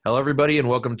Hello, everybody, and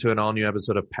welcome to an all-new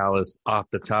episode of Palace Off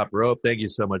the Top Rope. Thank you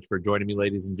so much for joining me,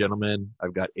 ladies and gentlemen.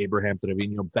 I've got Abraham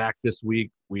Trevino back this week.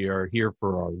 We are here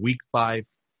for our Week 5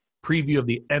 preview of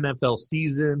the NFL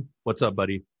season. What's up,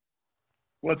 buddy?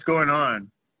 What's going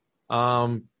on?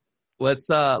 Let's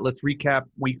recap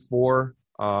Week 4.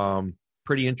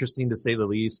 Pretty interesting to say the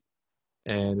least,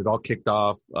 and it all kicked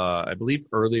off, I believe,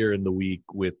 earlier in the week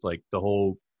with like the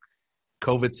whole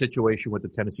COVID situation with the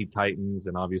Tennessee Titans,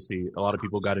 and obviously a lot of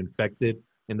people got infected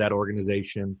in that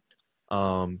organization.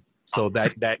 So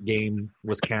that game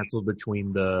was canceled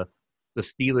between the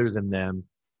Steelers and them.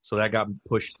 So that got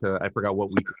pushed to, I forgot what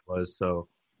week it was. So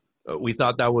we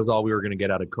thought that was all we were going to get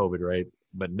out of COVID, right?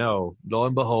 But no, lo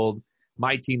and behold,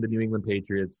 my team, the New England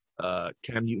Patriots,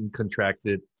 Cam Newton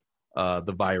contracted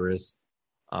the virus.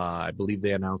 I believe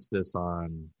they announced this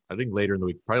on, I think later in the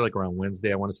week, probably like around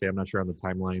Wednesday, I want to say. I'm not sure on the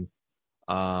timeline.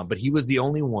 But he was the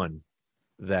only one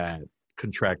that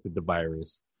contracted the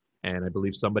virus. And I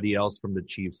believe somebody else from the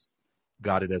Chiefs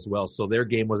got it as well. So their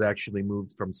game was actually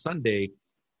moved from Sunday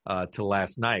to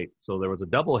last night. So there was a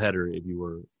doubleheader. If you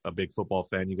were a big football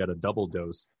fan, you got a double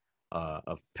dose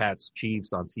of Pats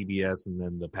Chiefs on CBS and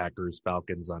then the Packers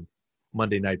Falcons on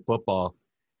Monday Night Football.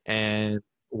 And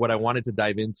what I wanted to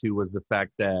dive into was the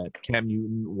fact that Cam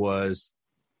Newton was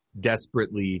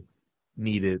desperately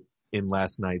needed in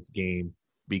last night's game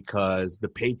because the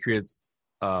Patriots,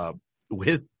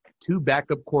 with two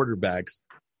backup quarterbacks,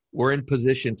 were in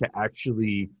position to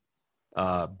actually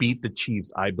beat the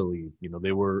Chiefs, I believe. You know,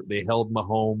 they held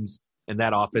Mahomes and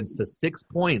that offense to 6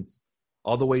 points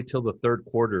all the way till the third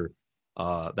quarter.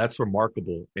 That's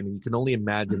remarkable. And you can only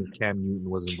imagine if Cam Newton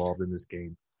was involved in this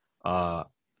game,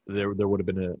 there would have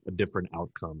been a different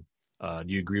outcome. Do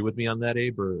you agree with me on that,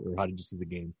 Abe, or how did you see the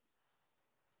game?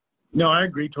 No, I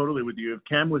agree totally with you. If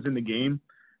Cam was in the game,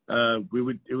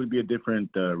 it would be a different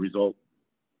result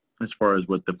as far as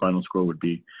what the final score would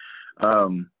be.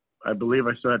 I believe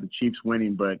I still had the Chiefs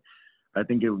winning, but I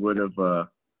think it would have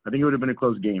been a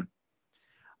close game.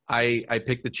 I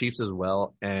picked the Chiefs as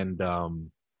well, and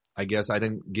I guess I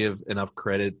didn't give enough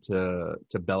credit to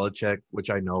Belichick, which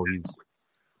I know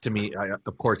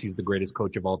of course he's the greatest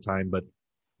coach of all time, but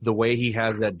the way he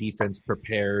has that defense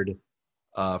prepared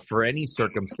for any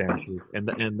circumstances.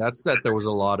 And that's that there was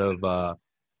a lot of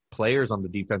players on the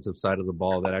defensive side of the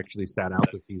ball that actually sat out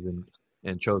the season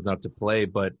and chose not to play.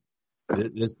 But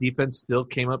this defense still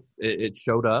came up. It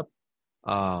showed up.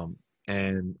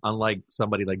 And unlike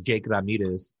somebody like Jake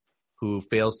Ramirez, who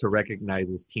fails to recognize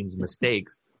his team's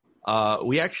mistakes,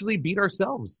 we actually beat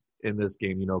ourselves in this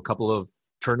game. You know, a couple of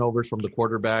turnovers from the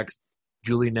quarterbacks.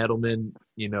 Julian Edelman,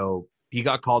 you know, he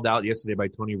got called out yesterday by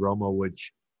Tony Romo,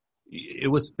 which –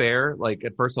 it was fair. Like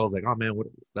at first I was like, oh man,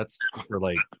 that's for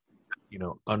like, you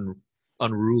know,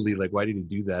 unruly. Like, why did he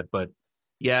do that? But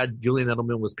yeah, Julian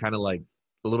Edelman was kind of like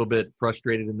a little bit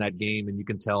frustrated in that game. And you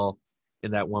can tell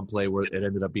in that one play where it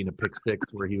ended up being a pick six,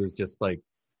 where he was just like,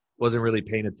 wasn't really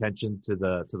paying attention to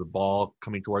the ball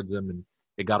coming towards him, and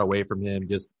it got away from him.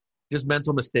 Just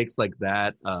mental mistakes like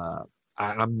that.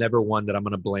 I'm never one that I'm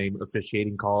going to blame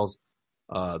officiating calls.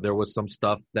 There was some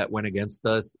stuff that went against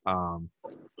us.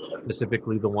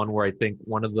 Specifically the one where I think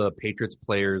one of the Patriots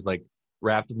players like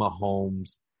wrapped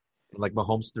Mahomes, like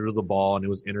Mahomes threw the ball and it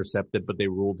was intercepted, but they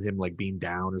ruled him like being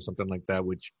down or something like that,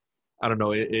 which I don't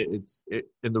know. It's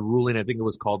in the ruling, I think it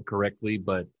was called correctly,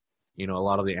 but you know, a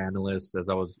lot of the analysts, as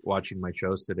I was watching my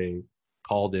shows today,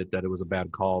 called it that it was a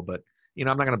bad call. But you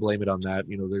know, I'm not going to blame it on that.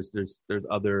 You know, there's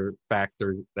other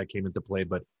factors that came into play,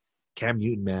 but Cam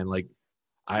Newton, man, like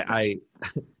I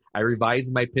I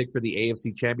revised my pick for the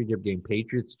AFC Championship game,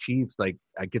 Patriots Chiefs. Like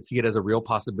I could see it as a real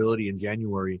possibility in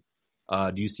January.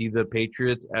 Do you see the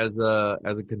Patriots as a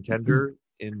contender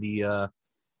in the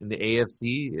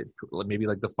AFC? Maybe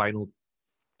like the final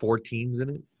four teams in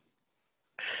it.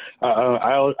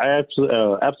 I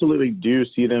absolutely do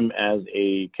see them as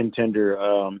a contender.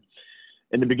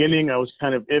 In the beginning, I was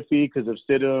kind of iffy because of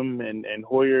Stidham and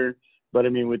Hoyer, but I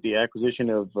mean, with the acquisition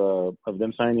of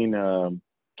them signing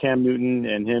Cam Newton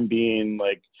and him being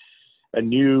like a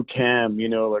new Cam, you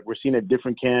know, like we're seeing a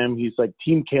different Cam. He's like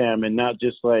Team Cam and not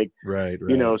just like, right.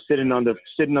 you know, sitting on the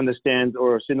stands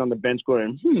or sitting on the bench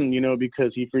going, you know,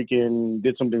 because he freaking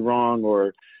did something wrong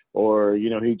or,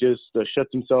 you know, he just shuts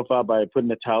himself out by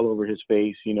putting a towel over his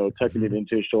face, you know, tucking it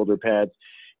into his shoulder pads.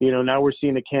 You know, now we're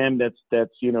seeing a Cam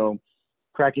that's, you know,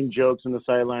 cracking jokes on the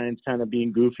sidelines, kind of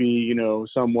being goofy, you know,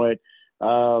 somewhat.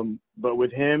 But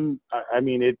with him, I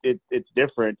mean, it's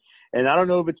different. And I don't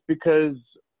know if it's because,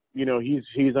 you know,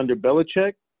 he's under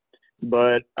Belichick,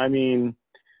 but I mean,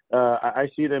 I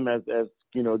see them as,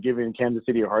 you know, giving Kansas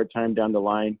City a hard time down the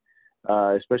line.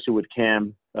 especially with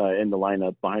Cam in the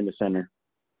lineup behind the center.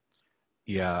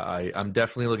 Yeah, I'm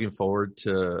definitely looking forward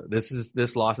to this.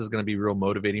 This loss is going to be real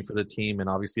motivating for the team, and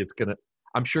obviously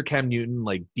I'm sure Cam Newton,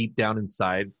 like deep down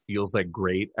inside, feels like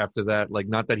great after that. Like,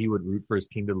 not that he would root for his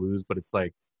team to lose, but it's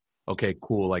like, okay,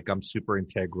 cool. Like, I'm super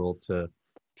integral to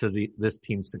this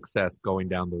team's success going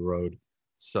down the road.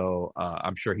 So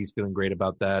I'm sure he's feeling great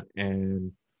about that.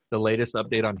 And the latest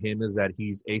update on him is that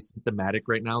he's asymptomatic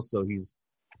right now, so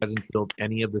hasn't felt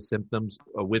any of the symptoms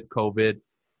with COVID,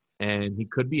 and he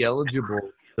could be eligible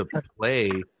to play.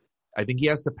 I think he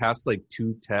has to pass like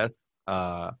 2 tests.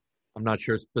 I'm not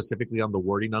sure specifically on the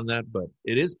wording on that, but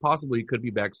it is possible he could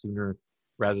be back sooner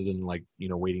rather than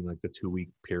waiting like the 2-week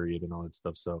period and all that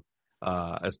stuff. So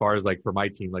as far as like for my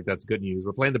team, like that's good news.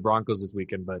 We're playing the Broncos this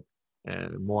weekend, but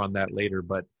more on that later.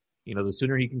 But the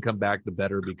sooner he can come back, the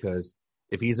better, because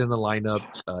if he's in the lineup,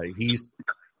 he's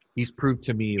proved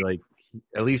to me, like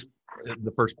at least in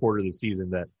the first quarter of the season,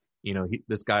 that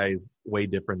this guy is way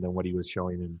different than what he was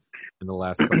showing in the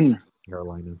last couple in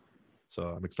Carolina. So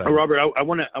I'm excited. Robert, I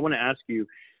want to ask you,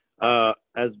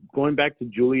 as going back to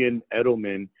Julian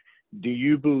Edelman, do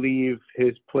you believe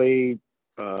his play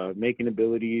making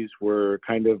abilities were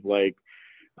kind of like,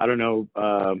 I don't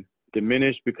know,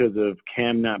 diminished because of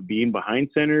Cam not being behind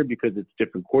center because it's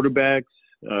different quarterbacks?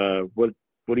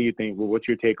 What do you think? Well, what's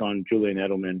your take on Julian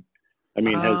Edelman? I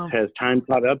mean, has time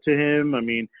caught up to him? I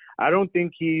mean, I don't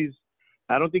think he's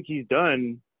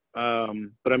done.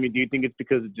 But I mean, do you think it's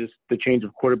because of just the change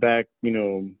of quarterback,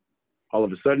 all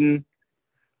of a sudden?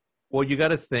 Well, you got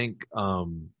to think,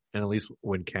 and at least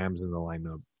when Cam's in the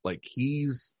lineup, like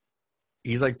he's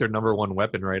like their number one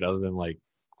weapon, right? Other than like,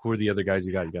 who are the other guys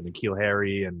you got? You got N'Keal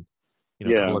Harry and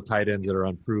a couple of tight ends that are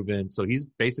unproven. So he's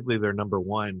basically their number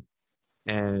one,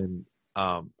 and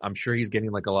I'm sure he's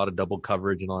getting like a lot of double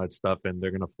coverage and all that stuff, and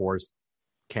they're gonna force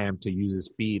Cam to use his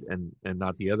speed and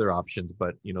not the other options.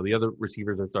 But the other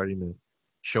receivers are starting to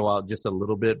show out just a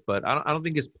little bit, but I don't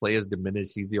think his play is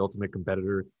diminished. He's the ultimate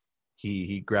competitor.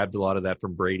 He grabbed a lot of that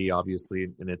from Brady, obviously,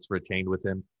 and it's retained with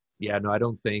him. Yeah, no, I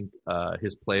don't think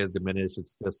his play is diminished.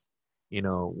 It's just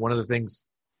one of the things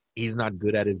he's not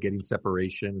good at is getting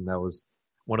separation, and that was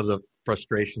one of the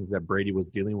frustrations that Brady was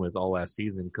dealing with all last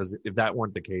season. Because if that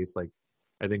weren't the case, like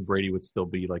I think Brady would still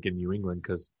be like in New England,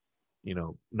 because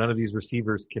none of these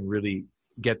receivers can really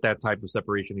get that type of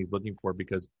separation he's looking for,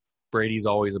 because Brady's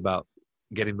always about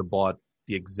getting the ball at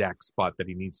the exact spot that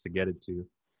he needs to get it to.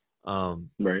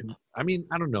 Right. I mean,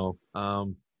 I don't know.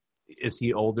 Is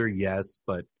he older? Yes,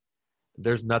 but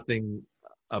there's nothing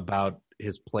about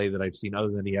his play that I've seen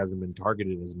other than he hasn't been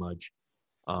targeted as much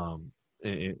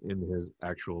in his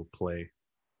actual play.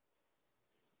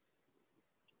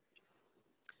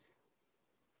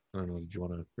 I don't know. Did you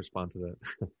want to respond to that?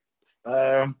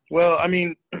 Well, I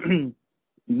mean,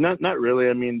 not really.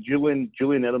 I mean, Julian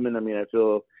Edelman, I mean, I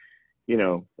feel,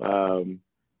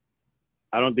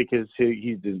 I don't think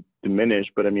he's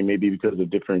diminished, but I mean, maybe because of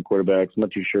different quarterbacks, I'm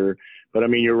not too sure. But I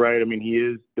mean, you're right. I mean, he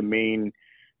is the main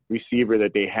receiver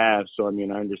that they have. So, I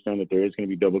mean, I understand that there is going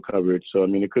to be double coverage. So, I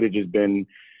mean, it could have just been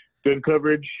good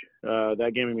coverage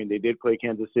that game. I mean, they did play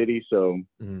Kansas City, so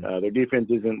their defense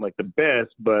isn't like the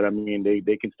best, but I mean,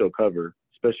 they can still cover,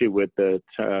 especially with the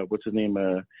what's his name,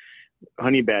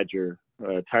 Honey Badger,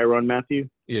 Tyrann Mathieu.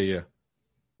 Yeah.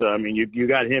 So I mean, you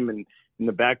got him in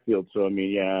the backfield. So I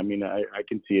mean, yeah, I mean, I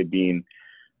can see it being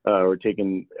or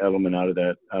taking Edelman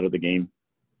out of the game.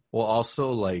 Well,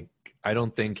 also, like, I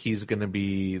don't think he's going to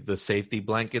be the safety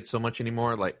blanket so much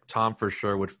anymore. Like, Tom for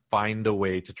sure would find a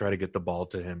way to try to get the ball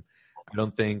to him. I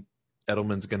don't think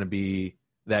Edelman's going to be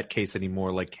that case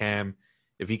anymore. Like Cam,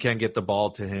 if he can't get the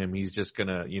ball to him, he's just going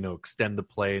to, extend the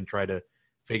play and try to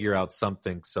figure out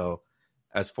something. So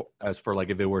as for like,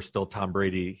 if it were still Tom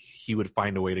Brady, he would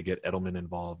find a way to get Edelman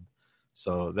involved.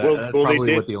 So that's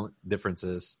probably what the only difference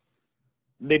is.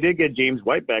 They did get James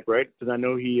White back, right? Because I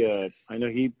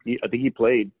think he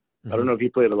played. Mm-hmm. I don't know if he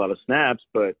played a lot of snaps,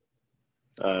 but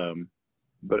I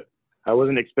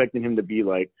wasn't expecting him to be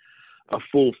like a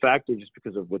full factor just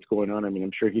because of what's going on. I mean,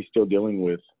 I'm sure he's still dealing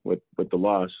with the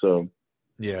loss. So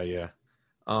yeah.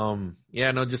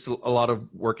 Just a lot of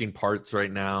working parts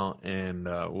right now, and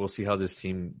we'll see how this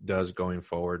team does going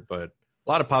forward. But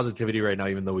a lot of positivity right now,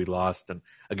 even though we lost. And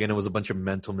again, it was a bunch of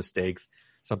mental mistakes.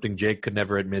 Something Jake could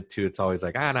never admit to. It's always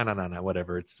like, no,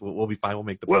 whatever. We'll be fine. We'll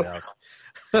make the playoffs.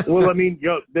 Well, I mean,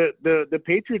 the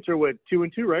Patriots are what,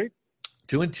 2-2, right?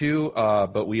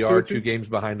 2-2, but we are 2 games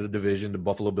behind the division. The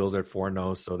Buffalo Bills are at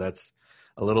 4-0, so that's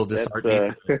a little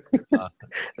disheartening.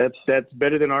 That's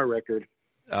better than our record.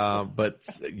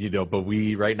 But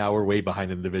we right now we're way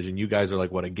behind in the division. You guys are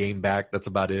like what, a game back? That's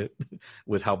about it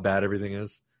with how bad everything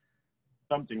is.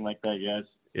 Something like that, yes.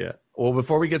 Yeah. Well,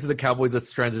 before we get to the Cowboys,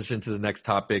 let's transition to the next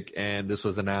topic. And this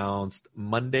was announced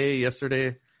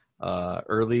yesterday,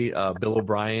 early. Bill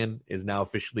O'Brien is now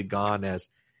officially gone as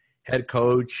head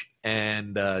coach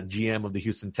and GM of the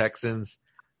Houston Texans.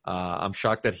 I'm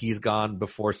shocked that he's gone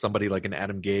before somebody like an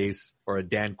Adam Gase or a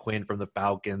Dan Quinn from the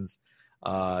Falcons.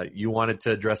 You wanted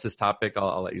to address this topic.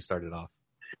 I'll let you start it off.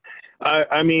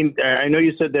 I mean, I know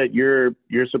you said that you're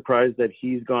surprised that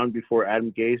he's gone before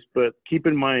Adam Gase, but keep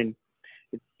in mind,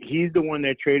 he's the one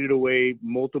that traded away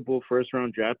multiple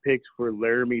first-round draft picks for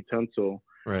Laramie Tunsil.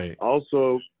 Right.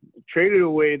 Also, traded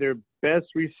away their best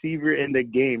receiver in the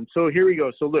game. So here we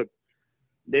go. So look,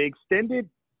 they extended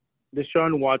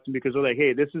Deshaun Watson because they're like,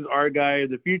 hey, this is our guy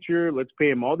of the future. Let's pay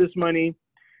him all this money.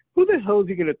 Who the hell is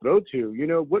he going to throw to? You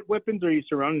know, what weapons are you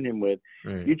surrounding him with?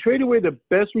 Right. You trade away the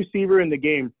best receiver in the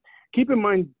game. Keep in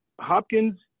mind,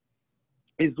 Hopkins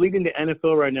is leading the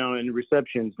NFL right now in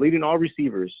receptions, leading all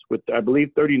receivers with, I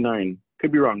believe, 39.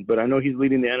 Could be wrong, but I know he's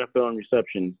leading the NFL in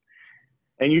receptions.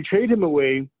 And you trade him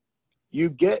away, you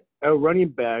get a running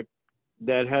back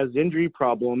that has injury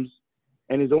problems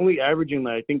and is only averaging,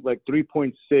 I think, like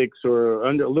 3.6 or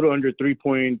a little under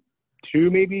 3.2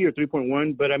 maybe or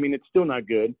 3.1, but I mean, it's still not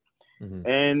good. Mm-hmm.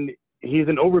 And he's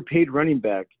an overpaid running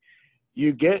back.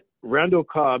 You get Randall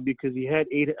Cobb because he had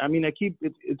 8. I mean,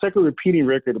 it's like a repeating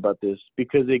record about this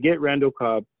because they get Randall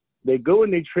Cobb. They go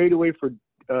and they trade away for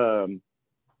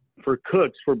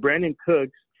Brandon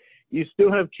Cooks. You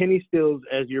still have Kenny Stills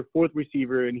as your fourth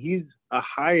receiver, and he's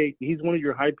one of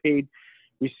your high-paid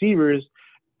receivers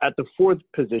at the fourth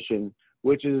position,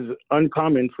 which is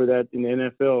uncommon for that in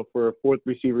the NFL for a fourth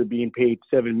receiver being paid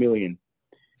 $7 million.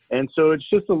 And so it's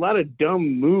just a lot of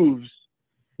dumb moves,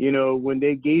 you know, when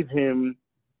they gave him,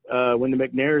 when the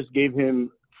McNairs gave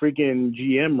him freaking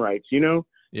GM rights, you know?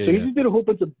 Yeah, so he just did a whole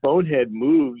bunch of bonehead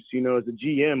moves, you know, as a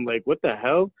GM, like what the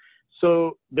hell?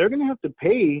 So they're going to have to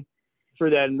pay for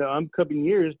that in the upcoming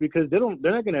years because they're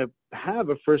not going to have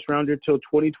a first rounder till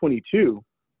 2022,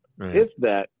 right. If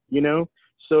that, you know?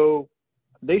 So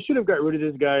they should have got rid of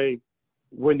this guy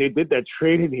when they did that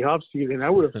trade in the offseason. I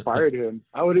would have fired him.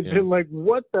 I would have been like,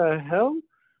 what the hell?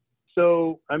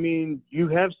 So, I mean, you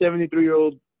have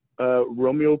 73-year-old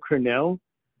Romeo Crennel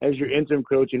as your interim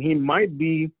coach, and he might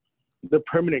be the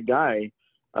permanent guy.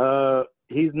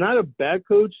 He's not a bad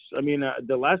coach. I mean,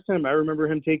 the last time I remember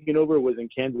him taking over was in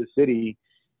Kansas City,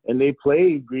 and they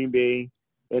played Green Bay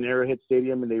in Arrowhead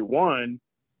Stadium, and they won.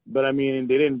 But, I mean,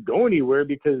 they didn't go anywhere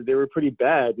because they were pretty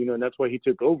bad, you know, and that's why he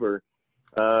took over.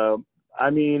 I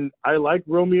mean, I like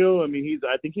Romeo. I mean,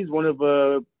 I think he's one of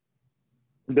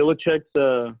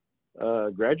Belichick's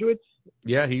graduates.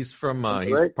 Yeah, he's from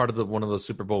he's right? part of one of those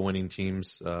Super Bowl winning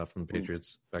teams from the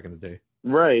Patriots back in the day.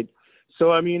 Right.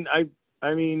 So, I mean,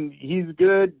 I mean, he's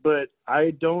good, but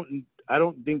I don't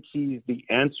think he's the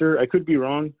answer. I could be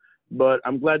wrong, but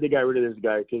I'm glad they got rid of this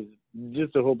guy because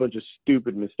just a whole bunch of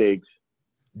stupid mistakes.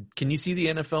 Can you see the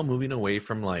NFL moving away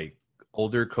from like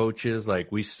older coaches? Like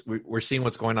we're seeing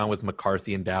what's going on with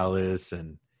McCarthy in Dallas,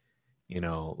 and you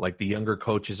know, like the younger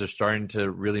coaches are starting to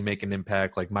really make an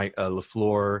impact. Like Mike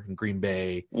LaFleur in Green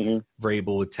Bay,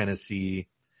 Vrabel with Tennessee.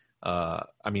 I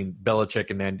mean, Belichick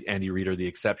and Andy Reid are the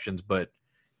exceptions, but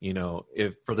you know,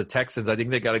 if for the Texans, I think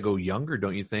they got to go younger,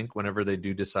 don't you think? Whenever they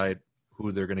do decide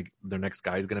who their next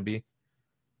guy is going to be.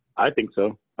 I think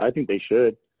so. I think they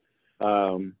should.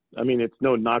 I mean, it's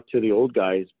no knock to the old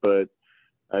guys, but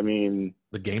I mean,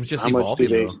 the game's just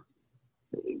evolving.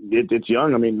 It's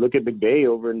young. I mean, look at McVay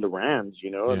over in the Rams.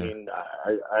 You know, Yeah. I mean,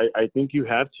 I think you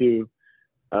have to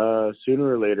sooner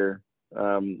or later.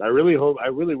 I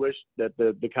really wish that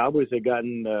the Cowboys had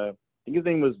gotten. I think his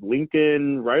name was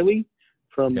Lincoln Riley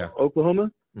from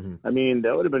Oklahoma. Mm-hmm. I mean,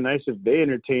 that would have been nice if they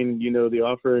entertained, you know, the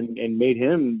offer and made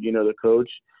him, you know, the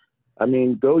coach. I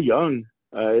mean, go young.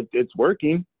 It's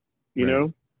working, you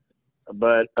know.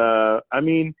 But I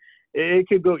mean, it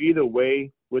could go either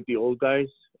way with the old guys.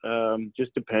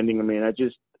 Just depending.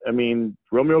 I mean,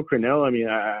 Romeo Crennel. I mean,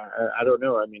 I don't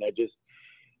know. I mean,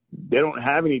 they don't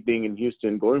have anything in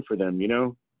Houston going for them, you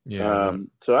know. Yeah.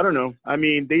 So I don't know. I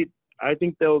mean, I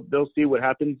think they'll see what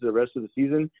happens the rest of the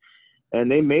season,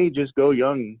 and they may just go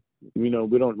young. You know,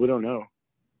 we don't know.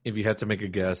 If you had to make a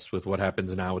guess with what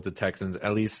happens now with the Texans,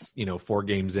 at least, you know, 4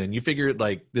 games in, you figured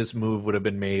like this move would have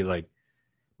been made like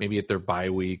maybe at their bye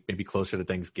week, maybe closer to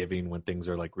Thanksgiving when things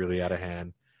are like really out of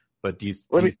hand. But do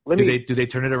they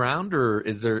turn it around, or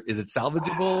is it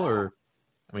salvageable? Or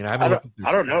I mean, I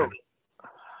don't know.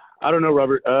 I don't know,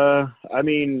 Robert. I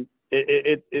mean,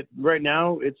 it right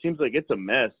now it seems like it's a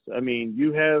mess. I mean,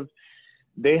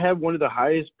 they have one of the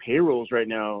highest payrolls right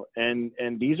now, and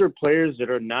these are players that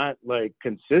are not like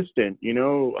consistent, you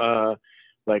know.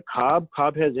 Like Cobb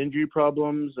has injury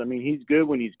problems. I mean, he's good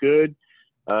when he's good.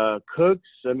 Cooks,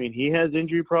 I mean, he has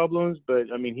injury problems,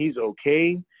 but I mean, he's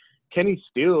okay. Kenny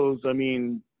Stills, I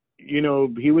mean, you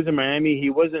know, he was in Miami.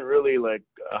 He wasn't really like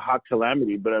a hot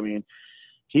calamity, but I mean,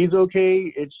 he's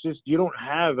okay. It's just you don't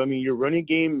have. I mean, your running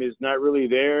game is not really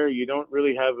there. You don't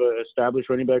really have an established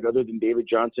running back other than David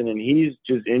Johnson, and he's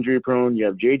just injury prone. You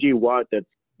have J.J. Watt that's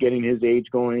getting his age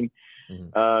going.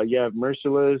 You have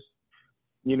Merciless.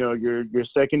 You know, your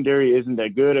secondary isn't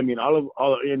that good. I mean,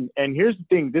 and here's the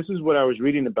thing. This is what I was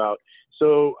reading about.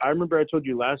 So I remember I told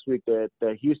you last week that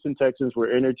the Houston Texans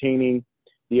were entertaining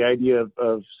the idea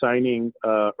of signing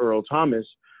Earl Thomas.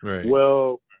 Right.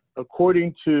 Well,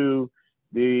 according to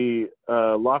the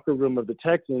locker room of the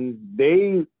Texans,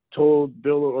 they told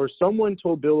someone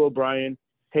told Bill O'Brien,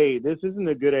 hey, this isn't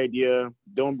a good idea.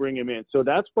 Don't bring him in. So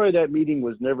that's why that meeting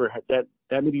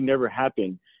that meeting never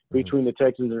happened between the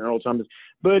Texans and Earl Thomas.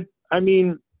 But, I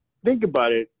mean, think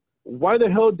about it. Why the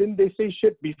hell didn't they say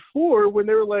shit before when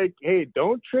they were like, hey,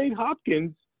 don't trade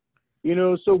Hopkins? You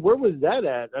know, so where was that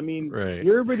at? I mean, right.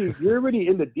 you're already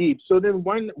in the deep. So then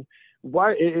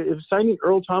why if signing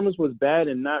Earl Thomas was bad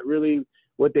and not really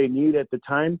what they need at the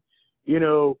time, you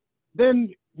know,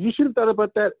 then you should have thought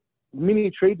about that many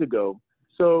trades ago.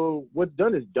 So what's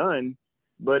done is done,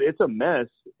 but it's a mess,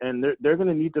 and they're going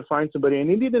to need to find somebody, and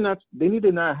they need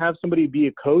to not have somebody be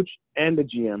a coach and a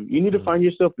GM. You need to find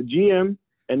yourself a GM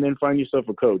and then find yourself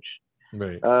a coach.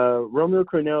 Right. Romeo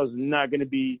Crennel is not going to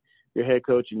be your head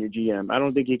coach and your GM. I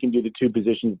don't think he can do the two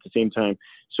positions at the same time.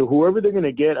 So whoever they're going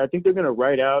to get, I think they're going to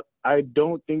ride out. I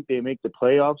don't think they make the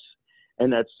playoffs,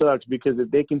 and that sucks because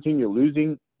if they continue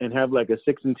losing and have like a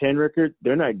 6-10 record,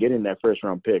 they're not getting that first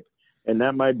round pick. And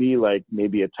that might be like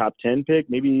maybe a top 10 pick,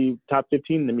 maybe top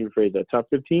 15. Let me rephrase that, top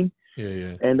 15.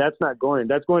 Yeah. And that's going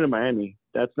to Miami.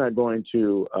 That's not going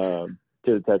to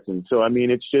the Texans. So, I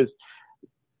mean, it's just,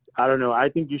 I don't know. I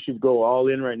think you should go all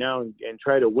in right now and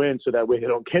try to win so that way they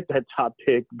don't get that top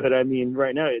pick. But, I mean,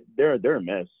 right now they're a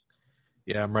mess.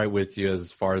 Yeah, I'm right with you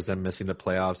as far as them missing the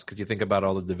playoffs because you think about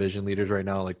all the division leaders right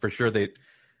now. Like, for sure,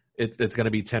 it's going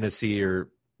to be Tennessee or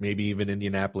maybe even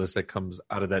Indianapolis that comes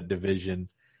out of that division.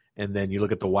 And then you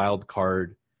look at the wild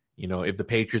card, you know, if the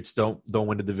Patriots don't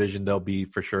win the division, they'll be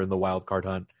for sure in the wild card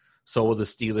hunt. So will the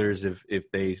Steelers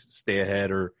if they stay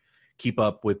ahead or keep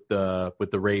up with the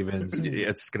Ravens.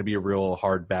 It's going to be a real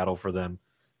hard battle for them.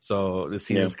 So the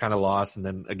season's kind of lost. And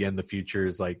then again, the future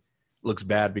is like, looks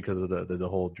bad because of the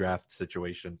whole draft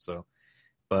situation. So,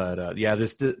 but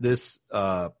this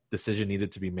decision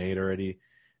needed to be made already.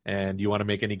 And do you want to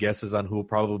make any guesses on who will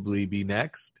probably be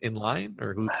next in line,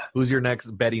 or who's your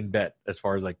next betting bet as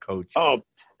far as like coach? Oh,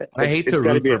 I hate to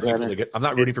root for people to get. I'm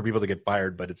not rooting for people to get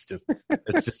fired, but it's just the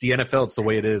NFL. It's the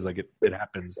way it is. Like it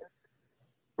happens.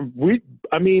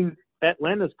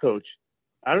 Atlanta's coach.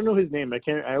 I don't know his name. I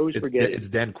always forget. It's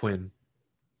Dan Quinn.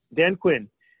 Dan Quinn.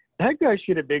 That guy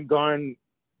should have been gone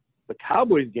the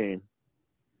Cowboys game.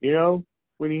 You know,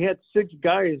 when he had 6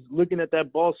 guys looking at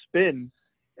that ball spin.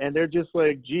 And they're just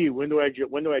like, gee, when do I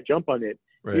jump on it?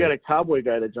 Right. You got a Cowboy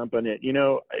guy to jump on it. You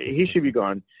know, he should be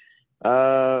gone.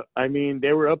 I mean,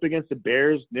 they were up against the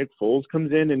Bears. Nick Foles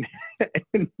comes in and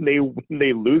they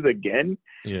lose again.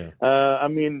 Yeah. I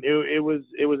mean, it was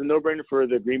a no-brainer for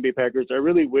the Green Bay Packers. I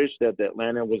really wish that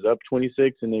Atlanta was up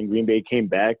 26 and then Green Bay came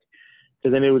back,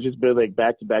 because then it would just be like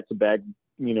back to back,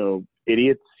 you know,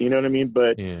 idiots. You know what I mean?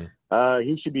 But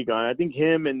he should be gone. I think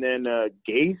him and then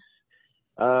Gase.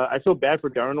 I feel bad for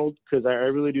Darnold because I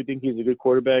really do think he's a good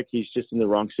quarterback. He's just in the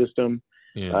wrong system.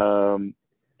 Yeah.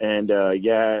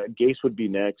 Gase would be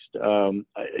next.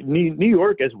 New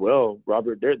York as well,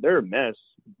 Robert. They're a mess.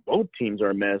 Both teams are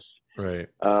a mess. Right.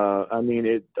 I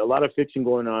mean, a lot of fixing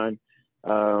going on.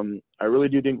 I really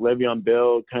do think Le'Veon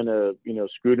Bell kind of, you know,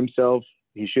 screwed himself.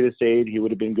 He should have stayed. He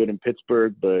would have been good in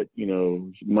Pittsburgh, but, you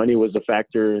know, money was a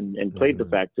factor and played the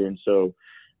factor. And so,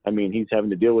 I mean, he's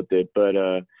having to deal with it. But,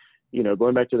 you know,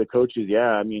 going back to the coaches,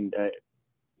 I mean,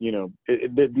 you know,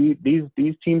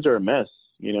 these teams are a mess,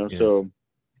 you know, so.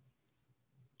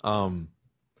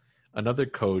 Another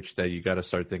coach that you got to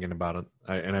start thinking about,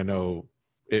 and I know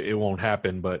it won't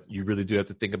happen, but you really do have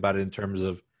to think about it in terms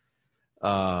of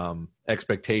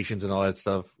expectations and all that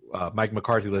stuff. Mike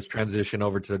McCarthy, let's transition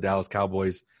over to the Dallas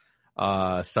Cowboys.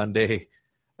 Sunday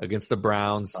against the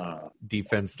Browns,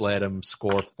 defense let him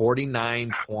score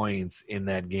 49 points in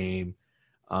that game.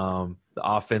 The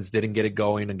offense didn't get it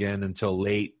going again until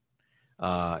late.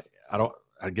 I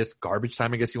I guess garbage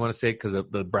time, I guess you want to say, because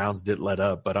the Browns did let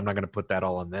up, but I'm not going to put that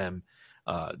all on them.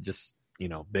 Just,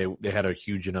 they had a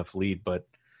huge enough lead, but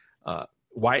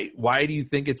why do you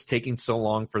think it's taking so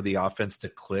long for the offense to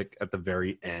click at the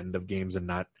very end of games and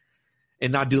not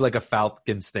do like a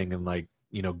Falcons thing and like,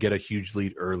 get a huge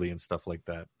lead early and stuff like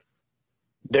that?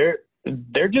 They're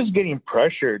just getting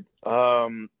pressured.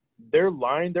 Their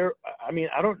line,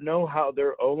 I don't know how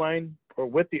their O-line or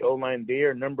with the O-line,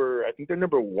 they're number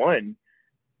one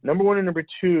and number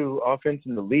two offense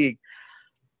in the league.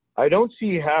 I don't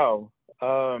see how.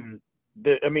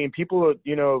 People,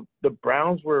 the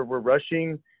Browns were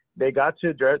rushing. They got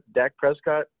to Dak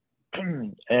Prescott,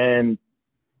 and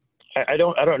I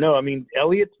don't know. I mean,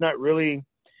 Elliott's not really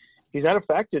 – he's not a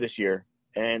factor this year.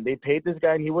 And they paid this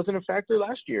guy, and he wasn't a factor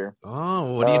last year.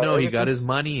 Oh, what do you know? He got his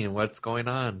money, and what's going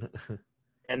on?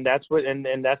 And that's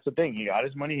the thing. He got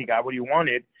his money. He got what he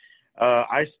wanted.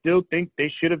 I still think they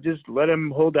should have just let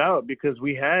him hold out because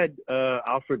we had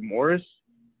Alfred Morris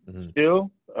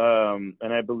still,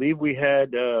 and I believe we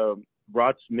had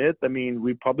Rod Smith. I mean,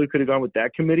 we probably could have gone with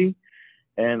that committee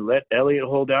and let Elliott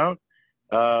hold out.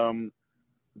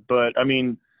 But I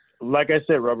mean, like I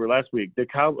said, Robert, last week,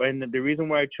 and the reason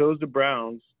why I chose the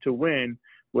Browns to win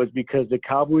was because the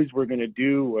Cowboys were going to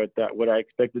do what I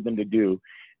expected them to do,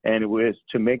 and it was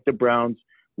to make the Browns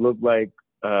look like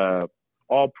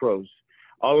all pros.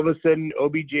 All of a sudden,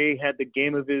 OBJ had the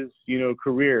game of his,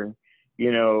 career.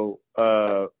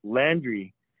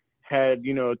 Landry had,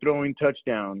 throwing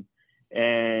touchdown,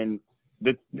 and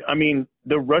the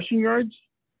rushing yards,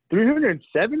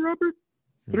 307, Robert,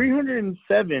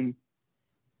 307.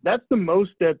 That's the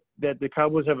most that the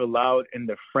Cowboys have allowed in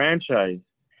the franchise.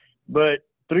 But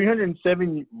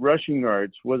 307 rushing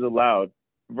yards was allowed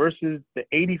versus the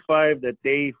 85 that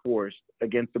they forced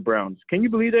against the Browns. Can you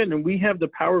believe that? And we have the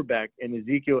power back in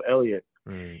Ezekiel Elliott.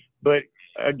 Right. But,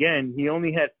 again, he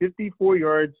only had 54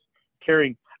 yards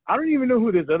carrying. I don't even know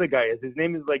who this other guy is. His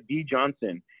name is like D.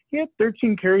 Johnson. He had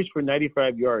 13 carries for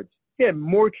 95 yards. He had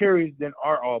more carries than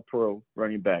our all-pro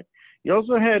running back. He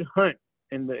also had Hunt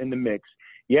in the mix.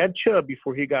 He had Chubb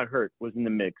before he got hurt, was in the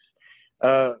mix.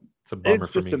 It's a bummer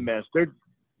it's for just me. a mess. I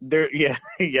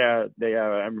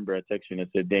remember I texted you and I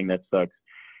said, dang, that sucks.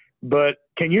 But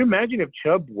can you imagine if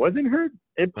Chubb wasn't hurt?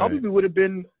 It probably would have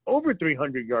been over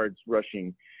 300 yards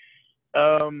rushing.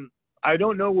 I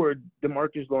don't know where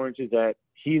DeMarcus Lawrence is at.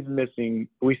 He's missing.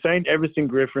 We signed Everson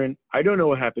Griffin. I don't know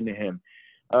what happened to him.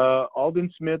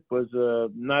 Aldon Smith was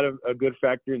not a good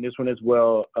factor in this one as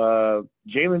well.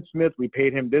 Jalen Smith, we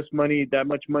paid him that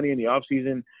much money in the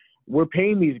offseason. We're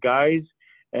paying these guys,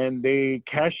 and they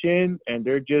cash in, and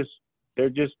they're just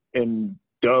in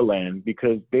duh land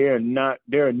because they are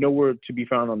nowhere to be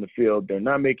found on the field. They're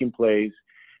not making plays.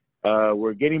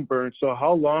 We're getting burned. So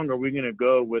how long are we going to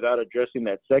go without addressing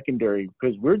that secondary?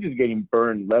 Because we're just getting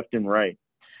burned left and right.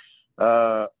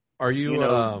 Are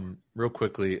you, real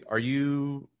quickly, are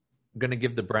you going to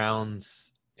give the Browns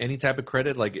any type of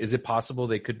credit? Like, is it possible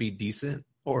they could be decent,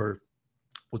 or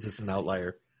was this an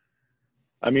outlier?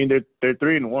 I mean, they're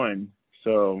 3-1,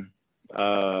 so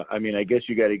I guess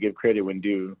you got to give credit when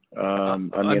due. I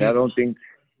don't think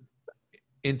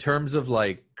in terms of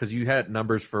like, because you had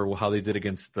numbers for how they did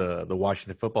against the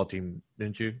Washington football team,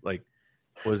 didn't you? Like,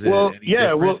 was it? Well, any yeah.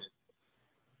 different? Well,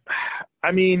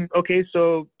 I mean, okay.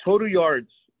 So total yards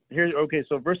here. Okay,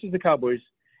 so versus the Cowboys,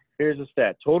 here's a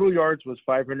stat: total yards was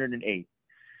 508.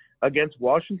 Against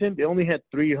Washington, they only had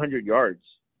 300 yards.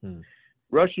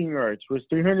 Rushing yards was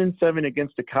 307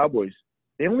 against the Cowboys.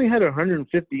 They only had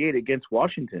 158 against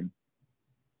Washington.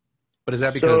 But is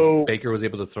that because Baker was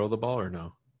able to throw the ball or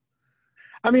no?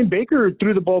 I mean, Baker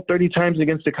threw the ball 30 times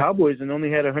against the Cowboys and only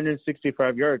had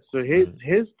 165 yards. So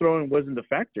his throwing wasn't the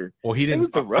factor. Well, he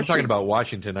didn't. I'm talking about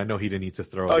Washington. I know he didn't need to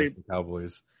throw against the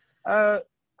Cowboys. I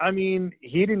mean,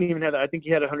 he didn't even have – I think he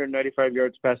had 195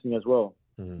 yards passing as well.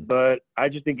 But I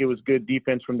just think it was good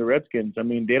defense from the Redskins. I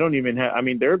mean, they don't even have – I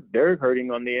mean, they're hurting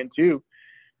on the end too,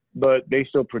 but they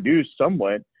still produce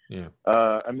somewhat. Yeah.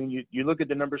 I mean, you look at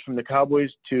the numbers from the Cowboys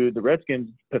to the Redskins,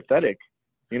 pathetic.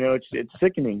 It's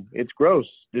sickening. It's gross.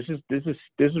 This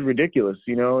is ridiculous.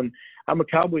 And I'm a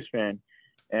Cowboys fan,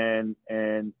 and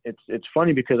it's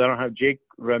funny because I don't have Jake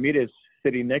Ramirez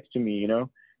sitting next to me,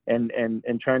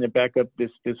 and trying to back up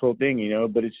this whole thing,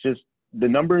 but it's just the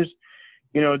numbers.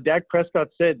 Dak Prescott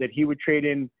said that he would trade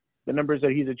in the numbers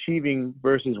that he's achieving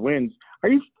versus wins. Are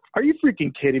you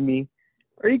freaking kidding me?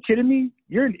 Are you kidding me?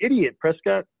 You're an idiot,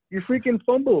 Prescott. You freaking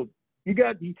fumbled.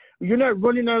 You're not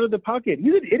running out of the pocket.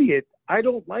 He's an idiot. I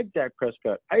don't like Dak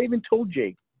Prescott. I even told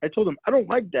Jake. I told him, I don't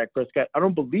like Dak Prescott. I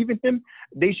don't believe in him.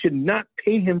 They should not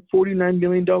pay him $49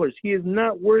 million. He is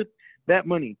not worth that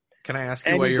money. Can I ask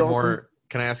you why you're more?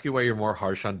 Can I ask you why you're more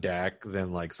harsh on Dak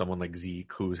than like someone like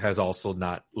Zeke, who has also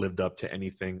not lived up to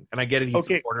anything? And I get it, he's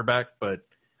the quarterback, but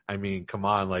I mean, come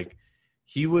on, like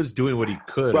he was doing what he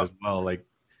could as well. Like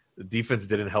the defense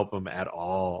didn't help him at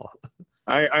all.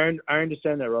 I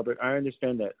understand that, Robert. I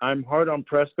understand that. I'm hard on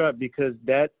Prescott because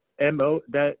that MO,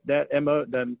 I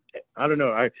don't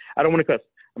know. I don't want to cuss.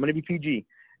 I'm going to be PG.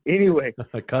 Anyway,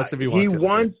 cuss if you want he to.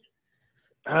 wants.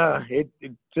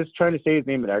 Just trying to say his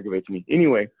name, it aggravates me.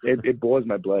 Anyway, it boils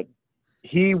my blood.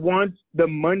 He wants the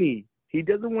money. He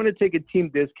doesn't want to take a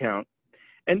team discount,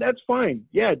 and that's fine.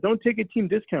 Yeah, don't take a team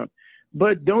discount,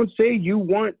 but don't say you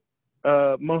want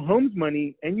Mahomes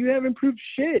money and you haven't proved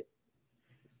shit.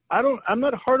 I'm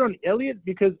not hard on Elliott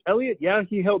because Elliott, yeah,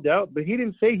 he held out, but he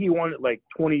didn't say he wanted like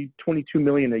 22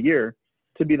 million a year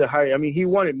to be the high. I mean, he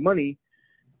wanted money,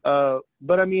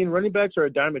 but I mean, running backs are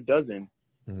a dime a dozen.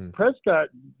 Mm-hmm. Prescott,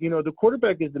 the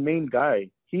quarterback is the main guy.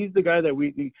 He's the guy that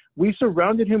we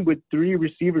surrounded him with 3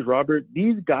 receivers, Robert.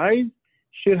 These guys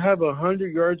should have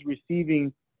 100 yards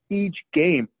receiving each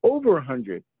game, over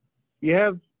 100. You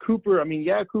have Cooper. I mean,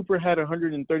 yeah, Cooper had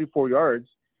 134 yards,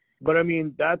 but I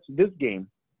mean, that's this game.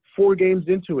 4 games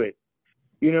into it.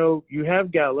 You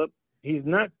have Gallup. He's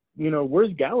not,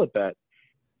 where's Gallup at?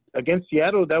 Against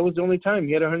Seattle, that was the only time.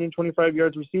 He had 125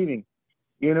 yards receiving.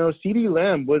 CeeDee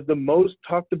Lamb was the most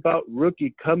talked about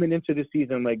rookie coming into the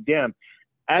season. Like, damn,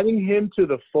 adding him to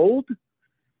the fold,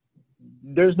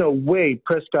 there's no way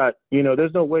Prescott,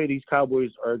 there's no way these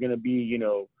Cowboys are going to be,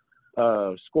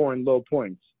 scoring low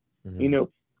points. Mm-hmm.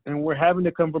 And we're having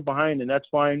to come from behind, and that's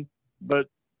fine. But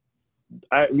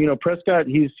Prescott,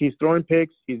 he's throwing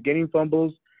picks, he's getting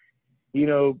fumbles,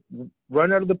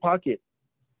 run out of the pocket.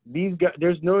 These guys,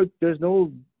 there's no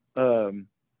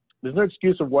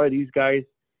excuse of why these guys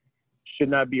should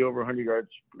not be over 100 yards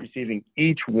receiving,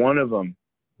 each one of them.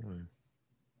 Mm.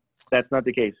 That's not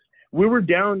the case. We were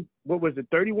down,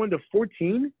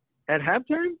 31-14 at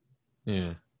halftime?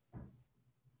 Yeah.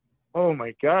 Oh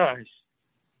my gosh.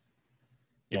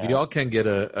 If y'all can get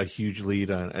a huge lead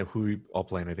on who we all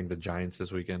playing, I think the Giants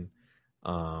this weekend,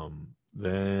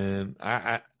 then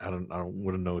I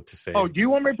wouldn't know what to say. Oh, do you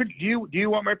want my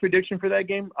prediction for that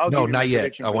game? No, not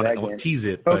yet. I want to tease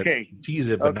it. But okay. Tease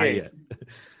it, but not yet.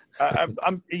 I'm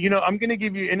going to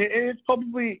give you, and it's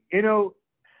probably,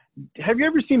 have you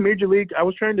ever seen Major League? I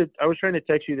was trying to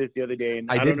text you this the other day,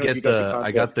 and I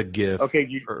got the GIF.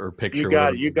 Okay, or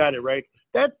picture. You got it right.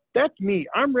 That's me.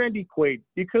 I'm Randy Quaid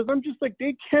because I'm just like,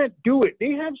 they can't do it.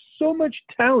 They have so much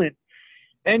talent,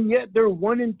 and yet they're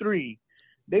 1-3.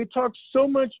 They talk so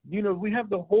much. We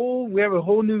have a whole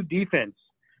new defense,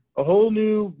 a whole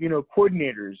new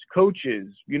coordinators, coaches,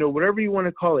 whatever you want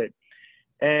to call it,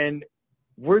 and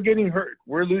we're getting hurt.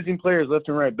 We're losing players left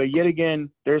and right. But yet again,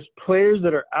 there's players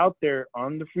that are out there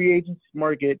on the free agents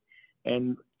market,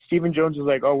 and Stephen Jones is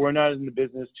like, oh, we're not in the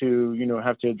business to,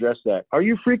 have to address that. Are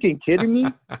you freaking kidding me?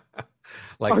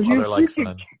 Like father, like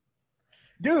son.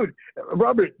 Dude,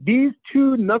 Robert, these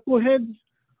 2 knuckleheads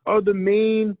are the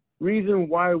main reason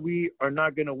why we are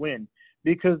not going to win,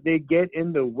 because they get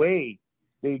in the way.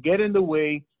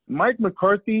 Mike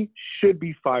McCarthy should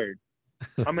be fired.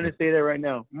 I'm going to say that right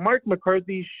now. Mike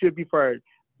McCarthy should be fired.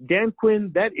 Dan Quinn,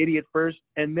 that idiot first,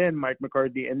 and then Mike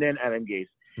McCarthy, and then Adam Gase.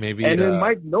 Then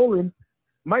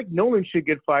Mike Nolan should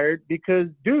get fired because,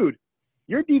 dude,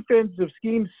 your defensive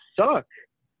schemes suck.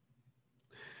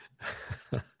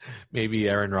 Maybe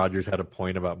Aaron Rodgers had a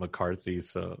point about McCarthy.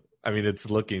 So, I mean,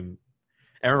 Aaron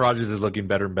Rodgers is looking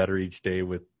better and better each day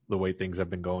with the way things have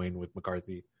been going with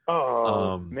McCarthy.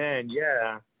 Oh, man,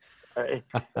 yeah.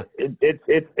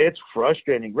 It's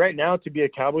frustrating right now to be a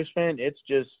Cowboys fan.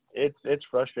 It's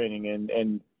frustrating,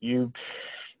 and here's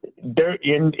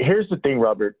the thing,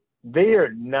 Robert. They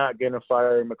are not going to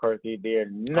fire McCarthy. They are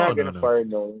not going to fire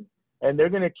Nolan, and they're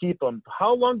going to keep him.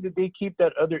 How long did they keep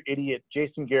that other idiot,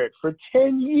 Jason Garrett, for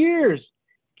 10 years?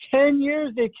 10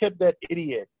 years they kept that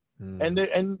idiot, and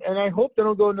I hope they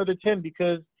don't go another 10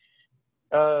 because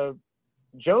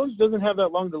Jones doesn't have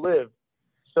that long to live.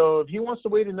 So if he wants to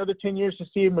wait another 10 years to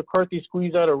see McCarthy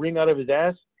squeeze out a ring out of his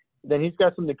ass, then he's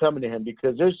got something coming to him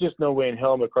because there's just no way in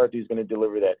hell McCarthy is going to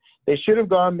deliver that. They should have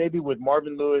gone maybe with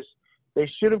Marvin Lewis.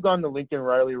 They should have gone the Lincoln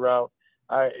Riley route.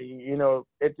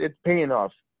 It's paying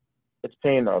off. It's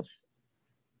paying off.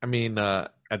 I mean,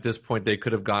 at this point, they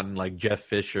could have gotten like Jeff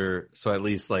Fisher, so at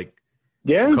least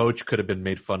coach could have been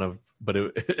made fun of, but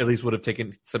it at least would have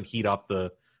taken some heat off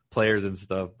the players and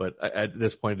stuff. But at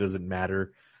this point, it doesn't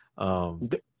matter.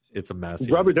 It's a mess.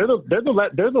 Robert, they're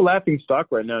the laughing stock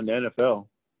right now in the NFL.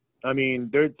 I mean,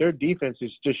 their defense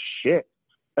is just shit.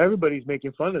 Everybody's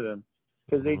making fun of them.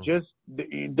 because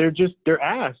they're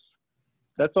ass.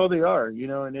 That's all they are,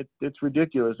 and it's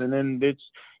ridiculous. And then it's,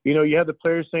 you have the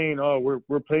players saying, "Oh,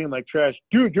 we're playing like trash."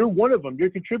 Dude, you're one of them. You're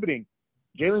contributing.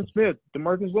 Jalen Smith,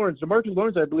 DeMarcus Lawrence. DeMarcus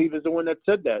Lawrence, I believe, is the one that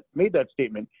made that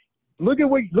statement. Look at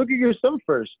yourself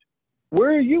first.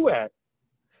 Where are you at?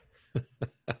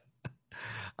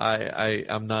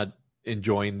 I'm not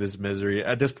enjoying this misery.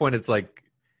 At this point, it's like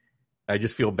I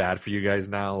just feel bad for you guys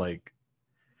now. Like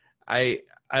I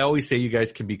always say you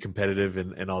guys can be competitive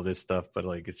and all this stuff, but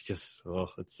like it's just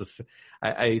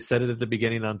I said it at the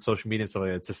beginning on social media and stuff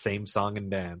like that. It's the same song and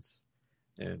dance,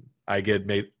 and I get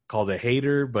called a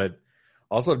hater, but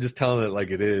also I'm just telling it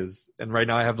like it is. And right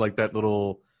now I have like that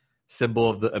little symbol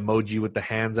of the emoji with the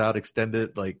hands out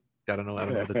extended. Like I don't know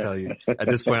what to tell you at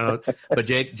this point. But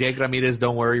Jake Ramirez,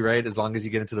 don't worry, right? As long as you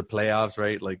get into the playoffs,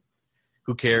 right? Like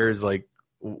who cares? Like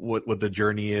what the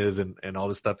journey is and all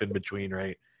the stuff in between,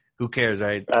 right? Who cares,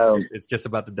 right? It's just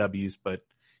about the W's, but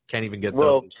can't even get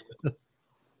those.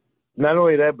 Not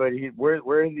only that, but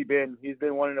where has he been? He's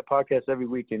been wanting a podcast every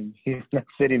week, and he's not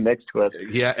sitting next to us.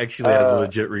 He actually has a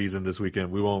legit reason this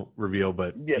weekend. We won't reveal,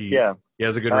 but he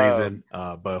has a good reason.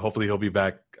 But hopefully he'll be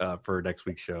back for next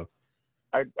week's show.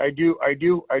 I do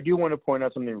want to point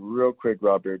out something real quick,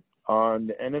 Robert. In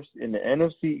the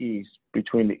NFC East,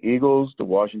 between the Eagles, the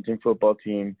Washington football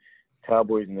team,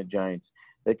 Cowboys, and the Giants,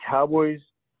 the Cowboys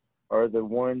are the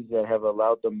ones that have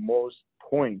allowed the most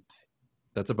points.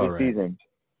 That's about this season.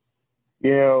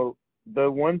 The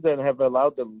ones that have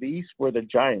allowed the least were the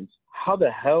Giants. How the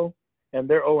hell? And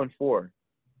they're 0-4.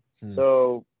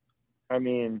 So, I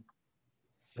mean,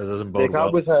 that doesn't bode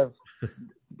well.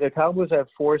 The Cowboys have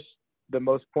forced the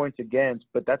most points against,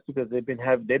 but that's because they've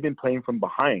been playing from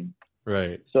behind.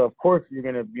 Right. So of course you're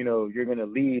gonna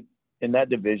lead in that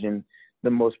division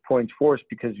the most points forced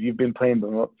because you've been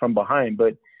playing from behind.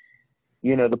 But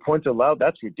the points allowed,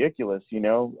 that's ridiculous.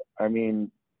 I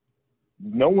mean,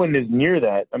 no one is near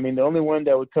that. I mean, the only one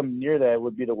that would come near that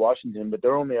would be the Washington, but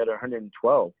they're only at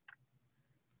 112.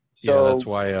 So,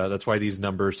 yeah, that's why these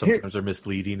numbers sometimes are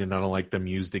misleading, and I don't like them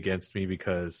used against me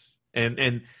because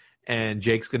and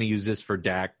Jake's going to use this for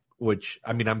Dak, which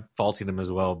I mean I'm faulting him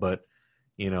as well, but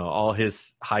all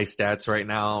his high stats right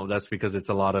now, that's because it's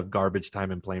a lot of garbage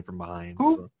time and playing from behind.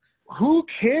 Who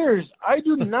cares? I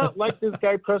do not like this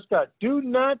guy Prescott. Do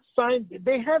not sign.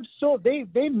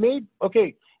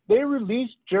 They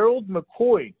released Gerald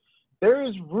McCoy. There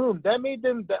is room. That made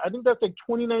them. I think that's like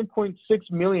 $29.6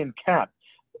 million cap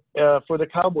for the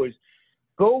Cowboys.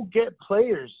 Go get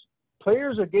players.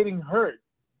 Players are getting hurt.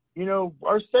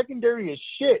 Our secondary is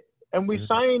shit, and we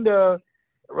signed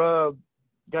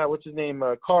what's his name?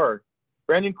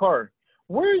 Brandon Carr.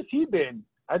 Where has he been?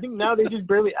 I think now they just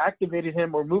barely activated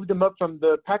him or moved him up from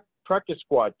the practice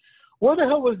squad. Where the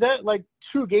hell was that like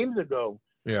 2 games ago?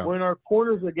 Yeah. When our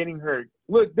corners are getting hurt.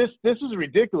 Look, this is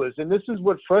ridiculous, and this is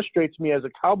what frustrates me as a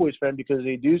Cowboys fan because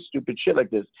they do stupid shit like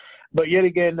this. But yet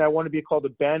again, I want to be called a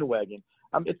bandwagon.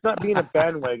 It's not being a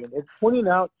bandwagon. It's pointing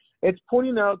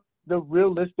out the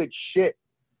realistic shit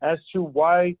as to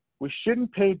why we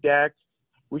shouldn't pay Dak,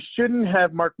 we shouldn't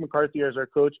have Mark McCarthy as our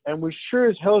coach, and we sure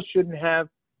as hell shouldn't have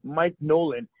Mike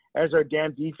Nolan as our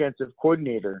damn defensive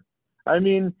coordinator. I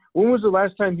mean, when was the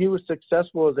last time he was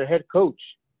successful as a head coach?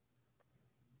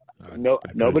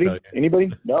 Nobody?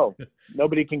 Anybody? No.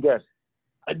 Nobody can guess.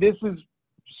 This.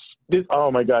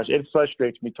 Oh my gosh, it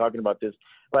frustrates me talking about this.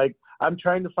 Like, I'm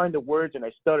trying to find the words and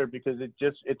I stutter because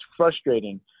it's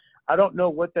frustrating. I don't know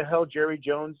what the hell Jerry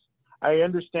Jones. I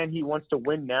understand he wants to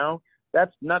win now.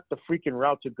 That's not the freaking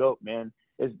route to go, man.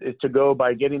 Is to go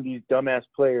by getting these dumbass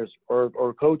players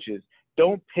or coaches.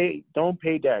 Don't pay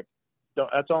Dak.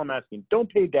 That's all I'm asking. Don't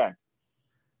pay Dak.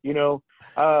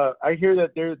 I hear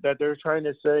that they're trying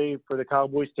to say for the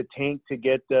Cowboys to tank to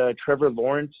get Trevor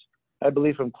Lawrence, I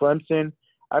believe, from Clemson.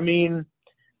 I mean,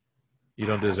 you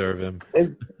don't deserve him.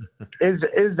 Is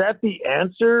that the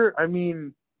answer? I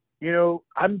mean,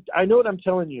 I know what I'm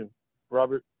telling you,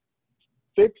 Robert.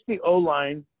 Fix the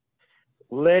O-line.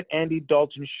 Let Andy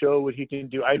Dalton show what he can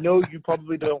do. I know you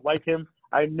probably don't like him.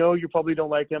 I know he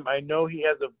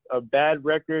has a bad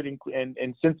record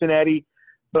in Cincinnati.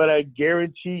 But I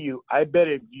guarantee you, I bet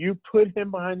if you put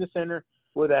him behind the center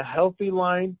with a healthy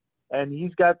line and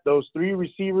he's got those 3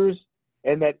 receivers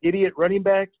and that idiot running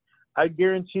back, I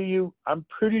guarantee you, I'm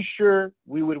pretty sure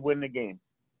we would win the game.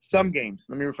 Some games.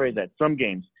 Let me rephrase that. Some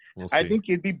games. We'll see. I think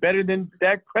he'd be better than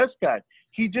Dak Prescott.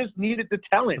 He just needed the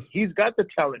talent. He's got the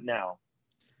talent now.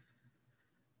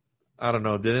 I don't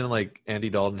know. Didn't Andy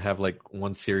Dalton have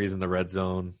one series in the red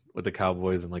zone with the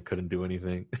Cowboys and couldn't do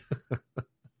anything?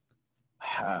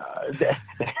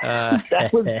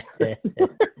 That was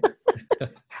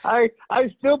I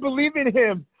still believe in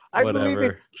him. I believe in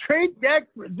Whatever.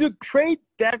 trade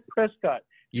Dak Prescott.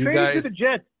 You Trade him to guys, the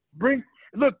Jets.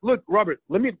 Look, Robert.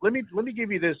 Let me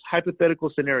give you this hypothetical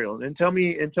scenario and tell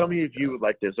me if you would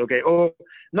like this. Okay. Oh,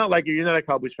 not like you. You're not a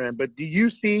Cowboys fan, but do you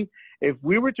see if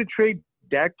we were to trade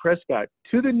Dak Prescott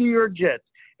to the New York Jets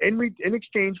in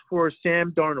exchange for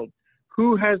Sam Darnold,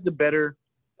 who has the better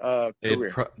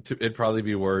career? it'd probably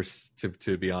be worse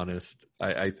to be honest.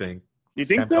 I think. You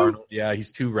think Sam so? Darnold, yeah,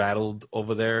 he's too rattled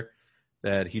over there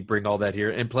that he'd bring all that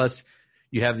here. And plus,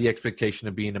 you have the expectation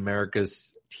of being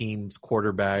America's team's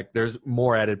quarterback. There's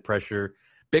more added pressure,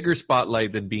 bigger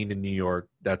spotlight than being in New York.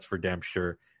 That's for damn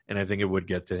sure. And I think it would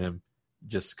get to him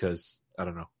just because, I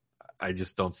don't know. I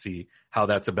just don't see how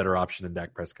that's a better option than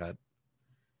Dak Prescott.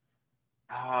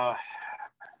 I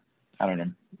don't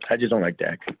know. I just don't like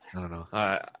Dak. I don't know.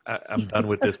 I'm done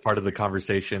with this part of the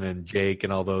conversation, and Jake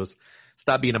and all those.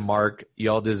 Stop being a mark.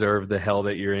 Y'all deserve the hell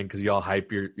that you're in because y'all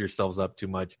hype yourselves up too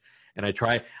much. And I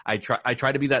try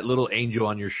to be that little angel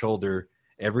on your shoulder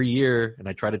every year, and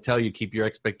I try to tell you, keep your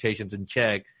expectations in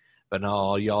check. But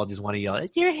no, y'all just want to yell,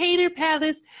 "You're a hater,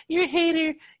 Palace. You're a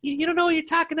hater. You don't know what you're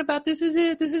talking about. This is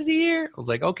it. This is the year." I was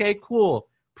like, okay, cool.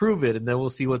 Prove it, and then we'll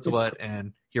see what's what.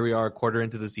 And here we are, a quarter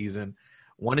into the season,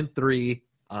 1-3,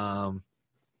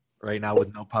 right now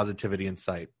with no positivity in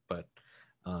sight. But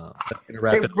that's gonna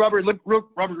wrap it. Robert,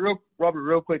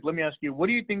 real quick. Let me ask you, what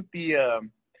do you think the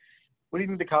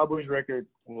Cowboys record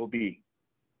will be?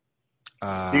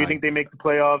 Do you think they make the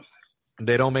playoffs?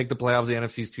 They don't make the playoffs. The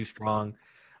NFC is too strong.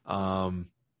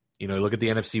 Look at the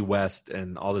NFC West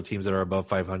and all the teams that are above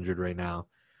 500 right now.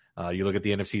 You look at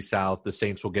the NFC South, the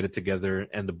Saints will get it together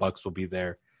and the Bucks will be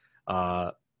there.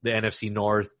 The NFC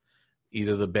North,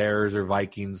 either the Bears or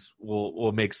Vikings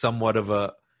will make somewhat of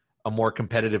a more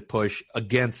competitive push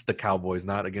against the Cowboys,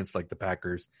 not against like the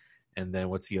Packers. And then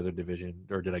what's the other division?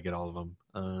 Or did I get all of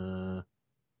them?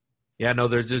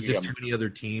 There's just too many other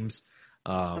teams.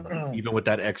 Even with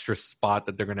that extra spot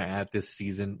that they're going to add this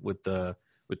season with the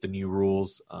new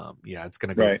rules, it's going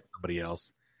to go to somebody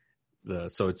else.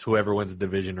 So it's whoever wins the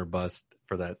division or bust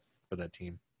for that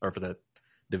team or for that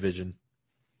division.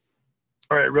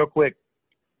 All right, real quick,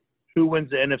 who wins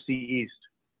the NFC East?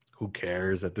 Who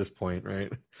cares at this point,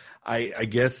 right? I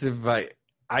guess if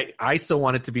I still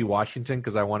want it to be Washington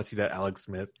because I want to see that Alex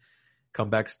Smith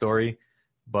comeback story.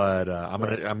 But I'm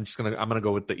gonna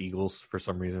go with the Eagles for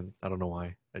some reason. I don't know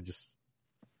why.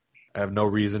 I have no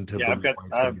reason to. Yeah,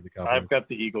 I've got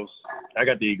the Eagles. I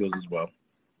got the Eagles as well.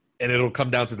 And it'll come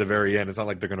down to the very end. It's not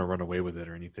like they're gonna run away with it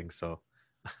or anything. So,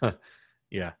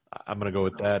 yeah, I'm gonna go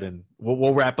with that, and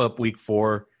we'll wrap up Week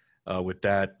 4 with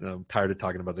that. I'm tired of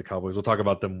talking about the Cowboys. We'll talk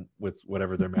about them with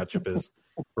whatever their matchup is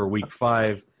for Week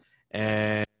 5.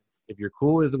 And if you're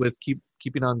cool with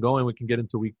keeping on going, we can get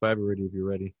into Week 5 already if you're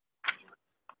ready.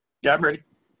 Yeah, I'm ready.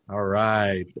 All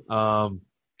right.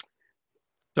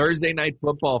 Thursday Night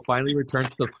Football finally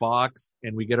returns to Fox,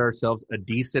 and we get ourselves a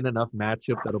decent enough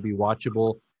matchup that'll be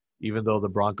watchable, even though the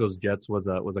Broncos-Jets was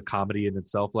a comedy in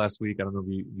itself last week. I don't know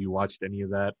if you watched any of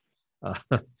that.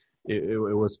 It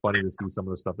was funny to see some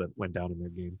of the stuff that went down in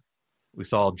that game. We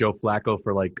saw Joe Flacco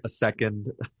for like a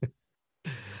second.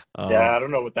 I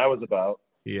don't know what that was about.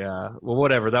 Yeah. Well,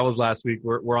 whatever. That was last week.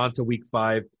 We're on to Week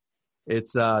 5.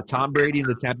 It's Tom Brady and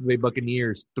the Tampa Bay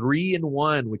Buccaneers,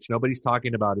 3-1, which nobody's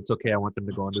talking about. It's okay. I want them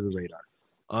to go under the radar.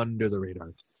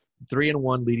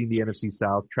 3-1, leading the NFC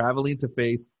South, traveling to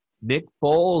face Nick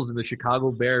Foles and the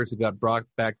Chicago Bears, who got brought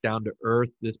back down to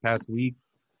earth this past week.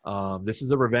 This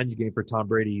is a revenge game for Tom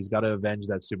Brady. He's got to avenge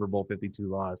that Super Bowl 52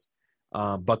 loss.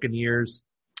 Buccaneers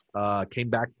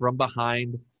came back from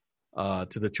behind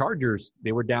to the Chargers.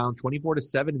 They were down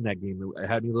 24-7 in that game. It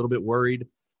had me a little bit worried.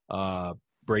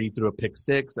 Brady threw a pick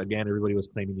 6. Again, everybody was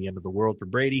claiming the end of the world for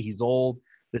Brady. He's old,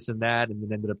 this and that, and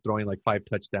then ended up throwing like 5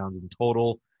 touchdowns in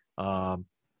total.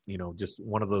 Just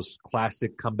one of those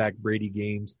classic comeback Brady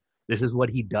games. This is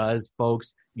what he does,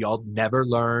 folks. Y'all never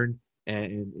learn,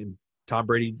 and Tom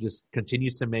Brady just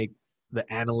continues to make the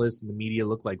analysts and the media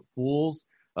look like fools.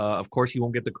 Of course, he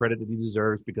won't get the credit that he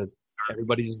deserves because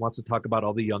everybody just wants to talk about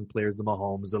all the young players, the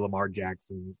Mahomes, the Lamar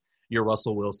Jacksons, your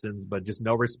Russell Wilsons, but just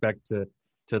no respect to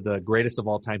the greatest of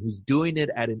all time, who's doing it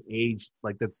at an age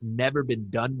like that's never been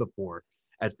done before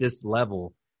at this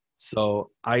level. So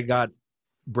I got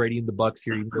Brady and the Bucs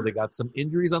here, even though they got some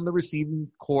injuries on the receiving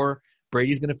core.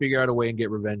 Brady's going to figure out a way and get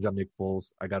revenge on Nick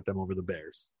Foles. I got them over the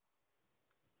Bears.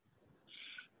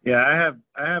 Yeah, I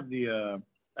have the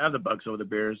Bucs over the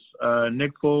Bears.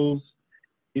 Nick Foles,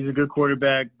 he's a good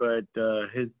quarterback, but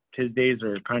his days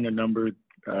are kind of numbered.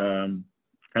 Kind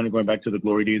of going back to the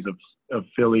glory days of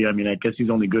Philly. I mean, I guess he's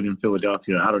only good in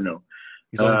Philadelphia. I don't know.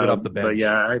 He's only good off the bench. But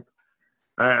yeah,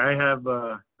 I have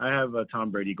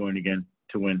Tom Brady going again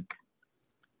to win.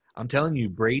 I'm telling you,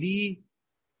 Brady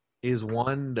is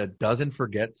one that doesn't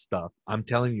forget stuff. I'm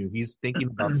telling you, he's thinking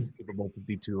about the Super Bowl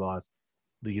 52 loss.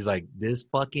 He's like, this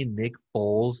fucking Nick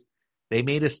Foles. They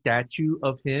made a statue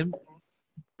of him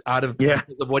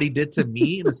because of what he did to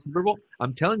me in the Super Bowl.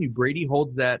 I'm telling you, Brady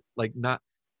holds that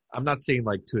I'm not saying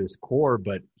like to his core,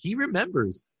 but he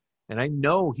remembers. And I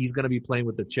know he's going to be playing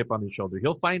with the chip on his shoulder.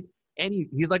 He'll find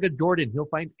he's like a Jordan. He'll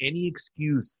find any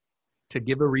excuse to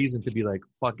give a reason to be like,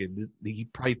 fuck it. He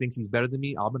probably thinks he's better than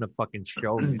me. I'm going to fucking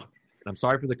show him. And I'm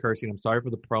sorry for the cursing. I'm sorry for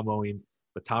the promoing,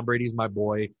 but Tom Brady's my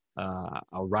boy.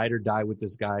 I'll ride or die with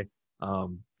this guy.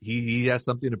 He has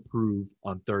something to prove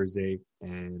on Thursday,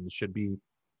 and it's going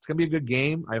to be a good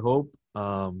game, I hope.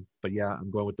 But yeah,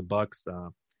 I'm going with the Bucks.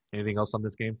 Anything else on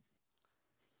this game?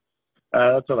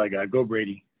 That's all I got. Go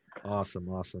Brady. Awesome.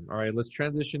 All right, let's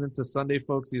transition into Sunday,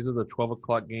 folks. These are the 12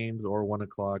 o'clock games or 1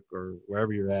 o'clock or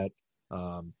wherever you're at.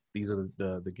 These are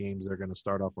the games that are going to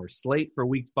start off our slate for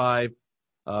Week 5.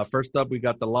 First up, we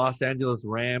got the Los Angeles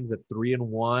Rams at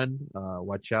 3-1.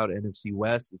 Watch out, NFC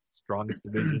West. It's the strongest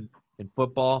division in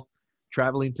football.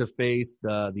 Traveling to face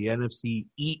the NFC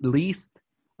least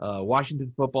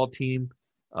Washington football team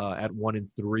at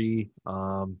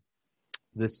 1-3.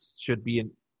 This should be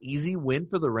an easy win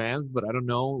for the Rams, but I don't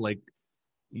know. Like,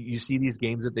 you see these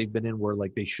games that they've been in where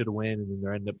like they should win and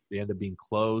then they end up being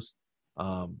close.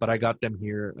 But I got them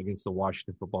here against the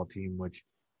Washington football team, which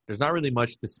there's not really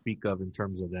much to speak of in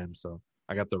terms of them. So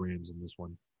I got the Rams in this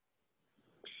one.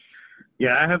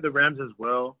 Yeah, I have the Rams as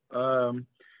well.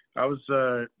 I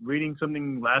was reading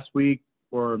something last week,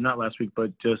 or not last week,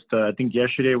 but just I think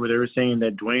yesterday, where they were saying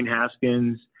that Dwayne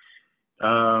Haskins,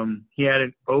 he had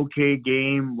an okay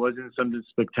game, wasn't something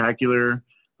spectacular,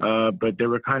 but they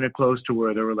were kind of close to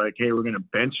where they were like, hey, we're going to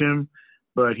bench him.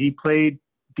 But he played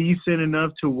decent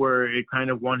enough to where it kind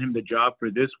of won him the job for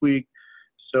this week.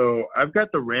 So I've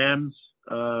got the Rams.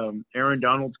 Aaron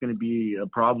Donald's going to be a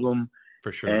problem.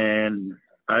 For sure. And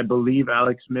I believe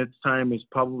Alex Smith's time is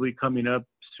probably coming up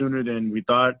sooner than we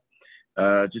thought,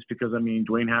 just because, I mean,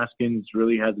 Dwayne Haskins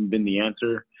really hasn't been the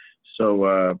answer.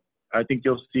 So I think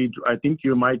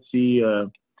you might see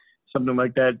something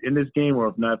like that in this game, or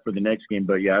if not, for the next game.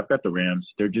 But yeah, I've got the Rams.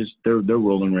 They're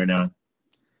rolling right now.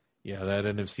 Yeah, that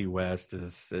NFC West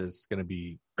is going to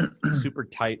be super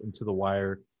tight into the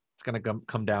wire. It's going to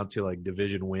come down to like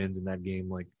division wins in that game,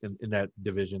 like in that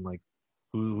division, like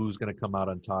who's going to come out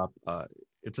on top.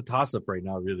 It's a toss-up right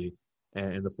now, really.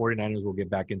 And the 49ers will get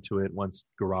back into it once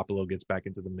Garoppolo gets back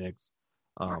into the mix.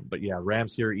 But yeah,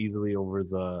 Rams here easily over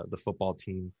the football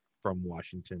team from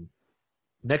Washington.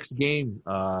 Next game,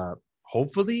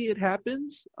 hopefully it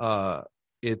happens.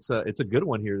 It's a good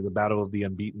one here, the battle of the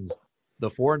unbeatens. The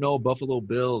 4-0 Buffalo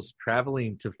Bills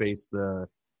traveling to face the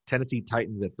Tennessee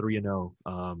Titans at 3-0.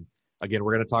 Again,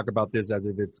 we're going to talk about this as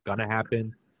if it's going to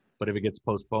happen, but if it gets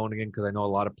postponed again, because I know a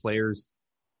lot of players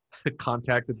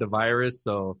contacted the virus.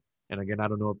 So, and again, I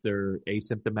don't know if they're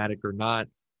asymptomatic or not.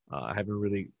 They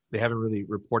haven't really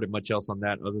reported much else on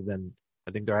that other than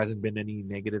I think there hasn't been any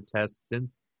negative tests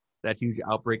since that huge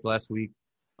outbreak last week.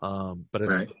 But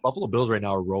right. Buffalo Bills right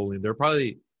now are rolling. They're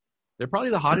probably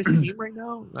the hottest team right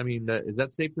now. I mean, is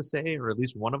that safe to say, or at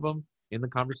least one of them in the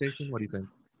conversation? What do you think?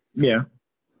 Yeah,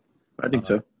 I think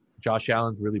so. Josh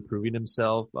Allen's really proving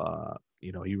himself.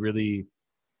 He really,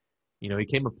 he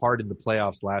came apart in the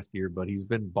playoffs last year, but he's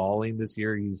been balling this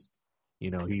year. He's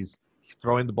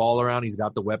throwing the ball around. He's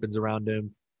got the weapons around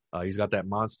him. He's got that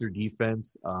monster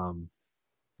defense.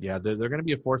 They're going to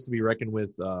be a force to be reckoned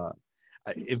with.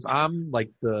 If I'm like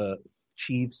the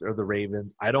Chiefs or the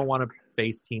Ravens, I don't want to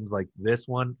face teams like this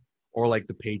one or like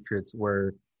the Patriots,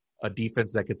 where a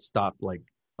defense that could stop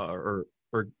or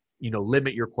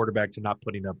limit your quarterback to not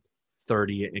putting up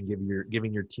 30 and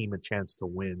giving your team a chance to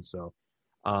win. So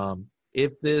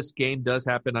if this game does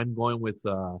happen, I'm going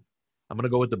to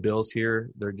go with the Bills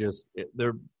here.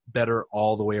 They're better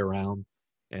all the way around,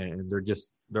 and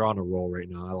they're on a roll right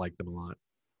now. I like them a lot.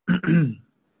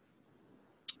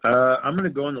 I'm going to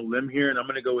go on the limb here, and I'm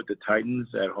going to go with the Titans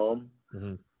at home.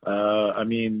 Mm-hmm. I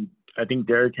mean, I think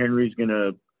Derrick Henry's going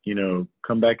to,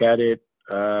 come back at it.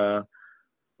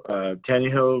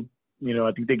 Tannehill,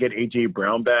 I think they get A.J.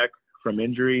 Brown back from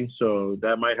injury, so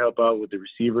that might help out with the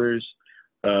receivers.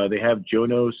 They have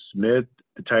Jono Smith,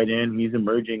 the tight end. He's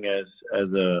emerging as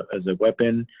a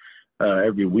weapon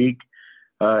every week.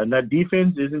 And that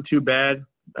defense isn't too bad.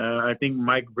 I think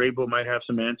Mike Vrabel might have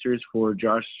some answers for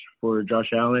Josh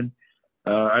Allen.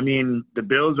 I mean, the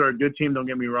Bills are a good team, don't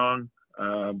get me wrong.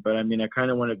 But I mean, I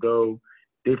kind of want to go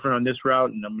different on this route,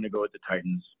 and I'm going to go with the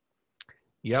Titans.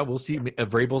 Yeah, we'll see.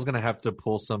 Vrabel's going to have to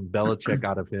pull some Belichick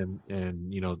out of him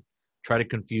and, try to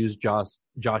confuse Josh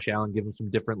Allen, give him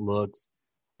some different looks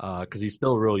because he's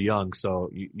still real young. So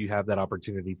you have that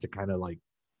opportunity to kind of like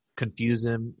confuse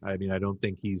him. I mean, I don't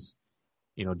think he's,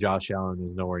 Josh Allen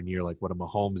is nowhere near like what a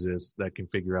Mahomes is that can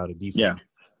figure out a defense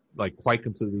like quite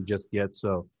completely just yet.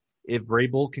 So if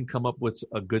Vrabel can come up with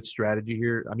a good strategy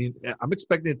here, I mean, I'm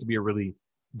expecting it to be a really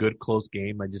good close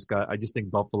game. I just think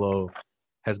Buffalo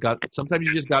has got, sometimes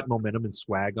you just got momentum and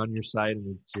swag on your side,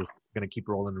 and it's just going to keep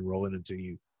rolling and rolling until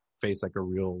you face like a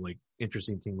real like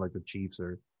interesting team like the Chiefs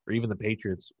or even the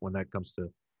Patriots when that comes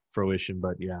to fruition.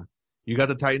 But yeah, you got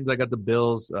the Titans, I got the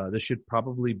Bills.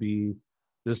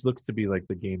 This looks to be like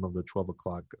the game of the 12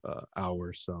 o'clock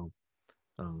hour. So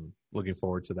looking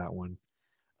forward to that one.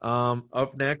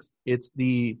 Up next, it's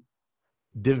the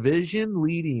division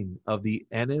leading of the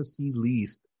NFC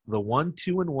Least, the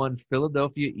 1-2-1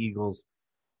 Philadelphia Eagles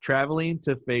traveling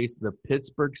to face the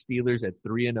Pittsburgh Steelers at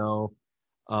 3-0.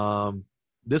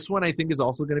 This one I think is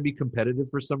also going to be competitive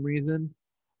for some reason.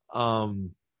 I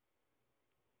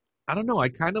don't know. I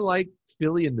kind of like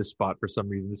Philly in this spot for some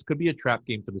reason. This could be a trap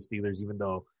game for the Steelers, even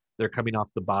though they're coming off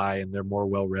the bye and they're more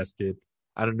well rested.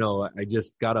 I don't know. I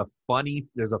just got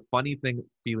there's a funny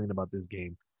feeling about this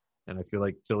game, and I feel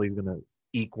like Philly's going to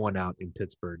eke one out in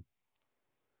Pittsburgh.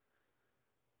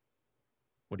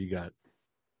 What do you got?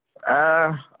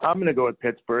 I'm going to go with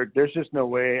Pittsburgh. There's just no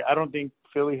way. I don't think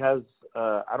Philly has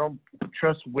I don't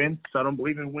trust Wentz. I don't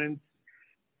believe in Wentz.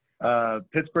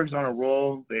 Pittsburgh's on a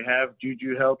roll. They have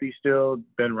Juju healthy still.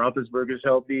 Ben Roethlisberger's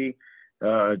healthy.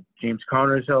 James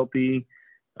Conner's healthy.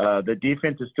 The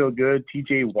defense is still good.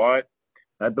 T.J. Watt,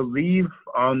 I believe,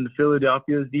 on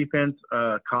Philadelphia's defense.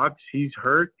 Cox, he's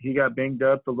hurt. He got banged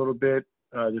up a little bit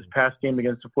this past game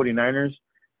against the 49ers.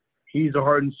 He's a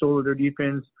heart and soul of their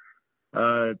defense.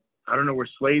 I don't know where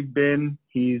Slade's been.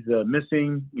 He's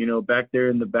missing, back there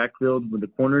in the backfield with the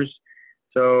corners.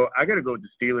 So I got to go with the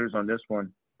Steelers on this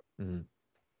one. Mm-hmm.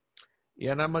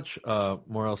 Yeah, not much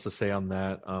more else to say on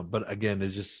that. But again,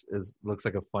 it looks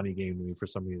like a funny game to me for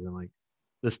some reason. Like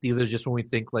the Steelers, just when we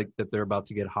think like that they're about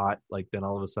to get hot, like then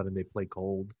all of a sudden they play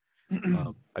cold.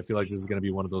 I feel like this is going to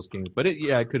be one of those games. But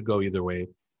it could go either way.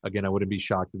 Again, I wouldn't be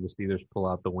shocked if the Steelers pull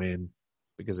out the win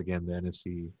because again, the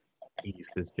NFC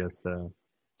East is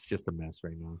just a mess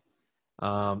right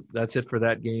now. That's it for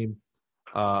that game.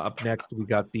 Up next, we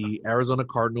got the Arizona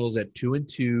Cardinals at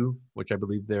 2-2, which I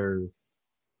believe they're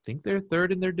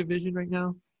third in their division right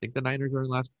now. I think the Niners are in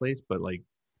last place, but like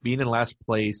being in last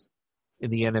place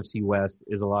in the NFC West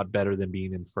is a lot better than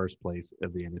being in first place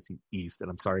of the NFC East. And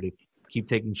I'm sorry to keep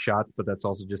taking shots, but that's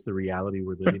also just the reality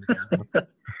we're living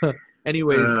in.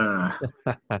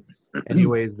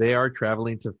 Anyways, they are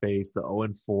traveling to face the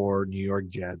 0-4 New York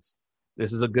Jets.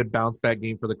 This is a good bounce back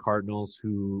game for the Cardinals,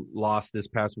 who lost this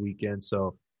past weekend.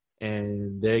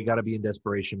 And they got to be in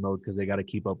desperation mode because they got to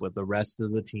keep up with the rest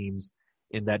of the teams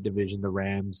in that division, the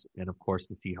Rams, and of course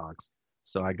the Seahawks.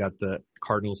 So I got the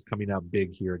Cardinals coming out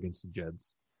big here against the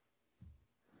Jets.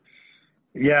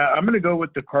 Yeah, I'm going to go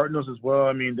with the Cardinals as well.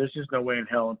 I mean, there's just no way in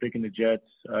hell I'm picking the Jets.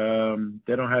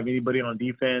 They don't have anybody on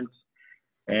defense,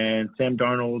 and Sam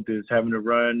Darnold is having to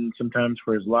run sometimes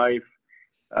for his life.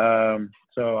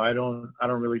 So I don't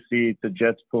really see the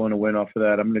Jets pulling a win off of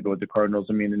that. I'm going to go with the Cardinals.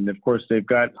 I mean, and of course they've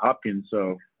got Hopkins,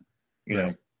 so you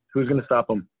know who's going to stop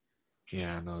them?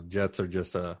 Yeah, no, Jets are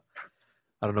just I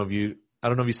don't know if you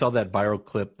saw that viral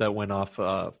clip that went off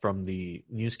from the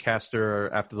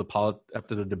newscaster after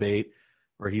the debate,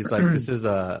 where he's like, "This is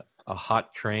a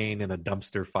hot train and a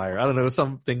dumpster fire." I don't know,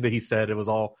 something that he said. It was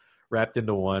all wrapped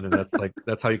into one, and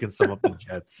that's how you can sum up the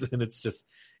Jets, and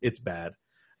it's bad.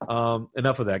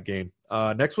 Enough of that game.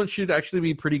 Next one should actually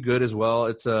be pretty good as well.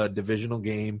 It's a divisional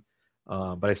game,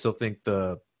 but I still think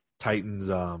the Titans,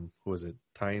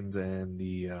 Titans and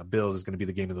the Bills is going to be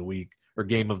the game of the week or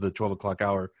game of the 12 o'clock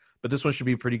hour. But this one should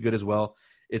be pretty good as well.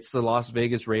 It's the Las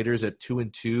Vegas Raiders at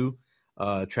 2-2,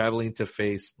 traveling to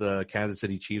face the Kansas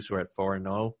City Chiefs, who are at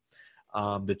 4-0.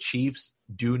 The Chiefs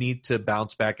do need to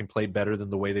bounce back and play better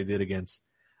than the way they did against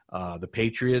the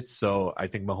Patriots. So I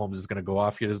think Mahomes is going to go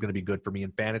off here. This is going to be good for me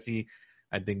in fantasy.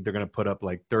 I think they're going to put up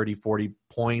like 30, 40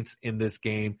 points in this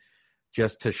game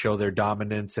just to show their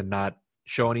dominance and not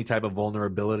show any type of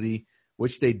vulnerability,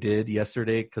 which they did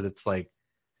yesterday. Because it's like,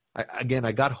 I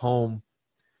got home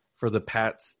for the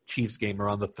Pats-Chiefs game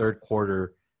around the third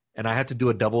quarter, and I had to do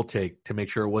a double take to make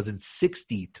sure it wasn't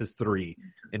 60-3,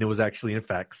 and it was actually, in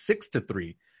fact,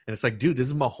 6-3. And it's like, dude, this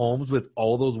is Mahomes with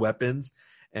all those weapons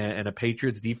and a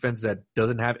Patriots defense that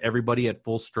doesn't have everybody at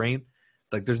full strength.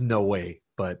 Like, there's no way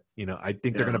But, I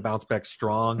think they're going to bounce back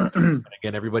strong. And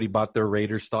again, everybody bought their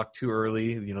Raiders stock too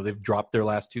early. They've dropped their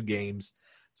last 2 games.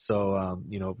 So,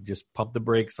 just pump the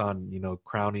brakes on,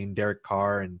 crowning Derek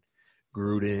Carr and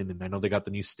Gruden. And I know they got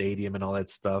the new stadium and all that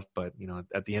stuff. But,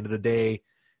 at the end of the day,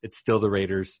 it's still the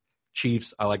Raiders.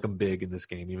 Chiefs, I like them big in this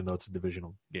game, even though it's a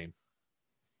divisional game.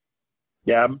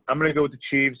 Yeah, I'm going to go with the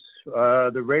Chiefs.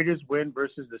 The Raiders win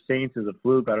versus the Saints is a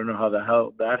fluke. I don't know how the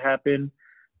hell that happened.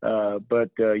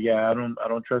 But I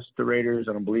don't trust the Raiders.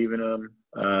 I don't believe in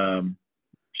them.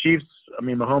 Chiefs,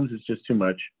 Mahomes is just too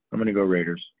much. I'm going to go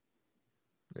Raiders.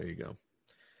 There you go.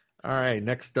 All right,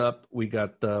 next up, we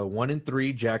got the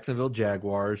 1-3 Jacksonville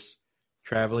Jaguars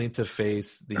traveling to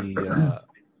face the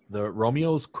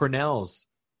Romeo's Cornells.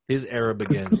 His era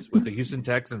begins with the Houston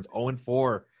Texans,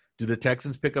 0-4. Do the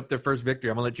Texans pick up their first victory?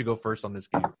 I'm going to let you go first on this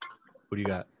game. What do you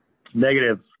got?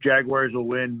 Negative. Jaguars will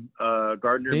win.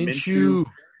 Gardner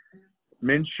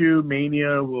Minshew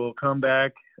mania will come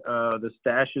back. The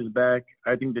stash is back.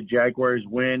 I think the Jaguars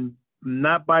win,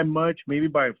 not by much, maybe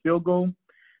by a field goal.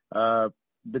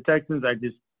 The Texans,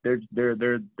 they're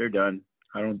done.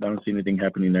 I don't see anything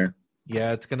happening there.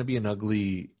 Yeah, it's going to be an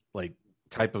ugly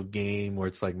type of game where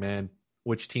it's like, man,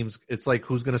 which teams? It's like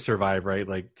who's going to survive, right?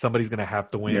 Like somebody's going to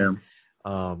have to win.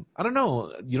 Yeah. I don't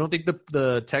know. You don't think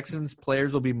the Texans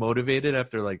players will be motivated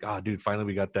after dude, finally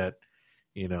we got that,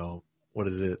 what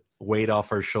is it? Weight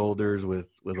off our shoulders with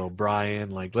O'Brien.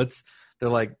 They're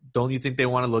like, don't you think they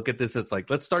want to look at this? It's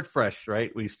like, let's start fresh, right?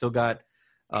 We still got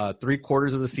 3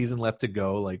 quarters of the season left to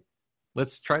go.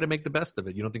 Let's try to make the best of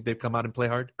it. You don't think they've come out and play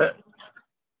hard?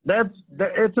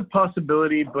 It's a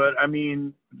possibility, but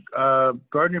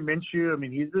Gardner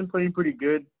Minshew, he's been playing pretty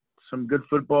good, some good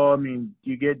football.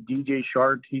 You get DJ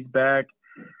Shark, he's back.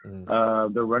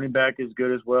 The running back is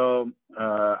good as well.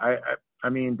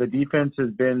 The defense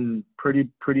has been pretty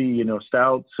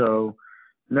stout. So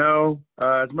no,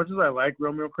 as much as I like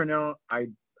Romeo Cornell,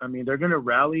 they're going to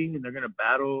rally and they're going to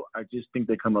battle. I just think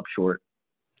they come up short.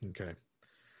 Okay.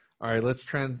 All right, let's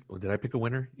try and – did I pick a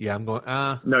winner? Yeah, I'm going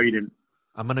no, you didn't.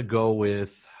 I'm going to go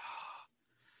with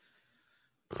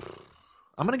 –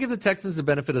 I'm going to give the Texans the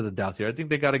benefit of the doubt here. I think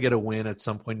they got to get a win at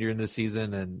some point during the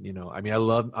season. And, I'm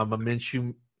a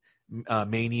Minshew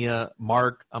mania.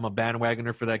 Mark, I'm a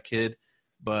bandwagoner for that kid.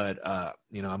 But, I'm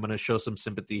going to show some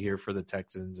sympathy here for the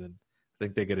Texans, and I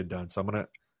think they get it done. So I'm going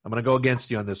to go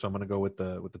against you on this one. I'm going to go with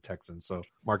the Texans. So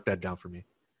mark that down for me.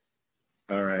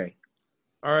 All right.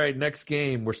 Next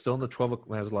game. We're still in the 12 –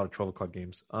 there's a lot of 12 o'clock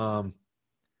games.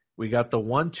 We got the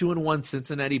 1-2-1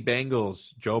 Cincinnati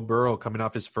Bengals. Joe Burrow coming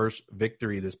off his first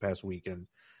victory this past weekend,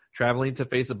 traveling to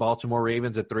face the Baltimore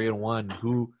Ravens at 3-1,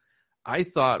 who I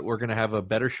thought were going to have a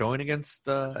better showing against.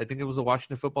 I think it was the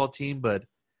Washington football team, but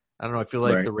I don't know. I feel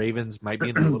like the Ravens might be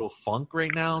in a little funk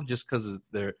right now, just because it's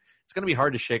going to be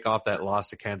hard to shake off that loss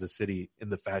to Kansas City in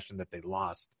the fashion that they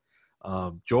lost.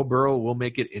 Joe Burrow will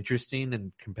make it interesting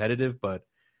and competitive, but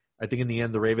I think in the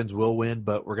end the Ravens will win.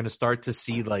 But we're going to start to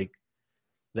see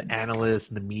the analysts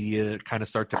and the media kind of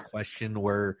start to question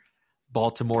where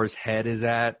Baltimore's head is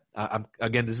at.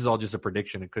 Again, this is all just a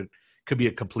prediction. It could be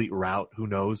a complete rout. Who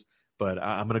knows? But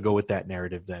I'm going to go with that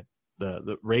narrative that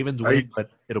the Ravens win, but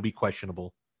it'll be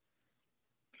questionable.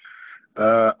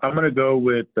 I'm going to go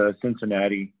with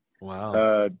Cincinnati.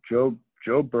 Wow.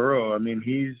 Joe Burrow,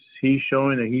 he's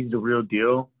showing that he's the real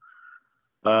deal.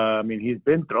 He's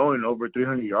been throwing over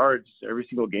 300 yards every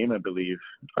single game, I believe.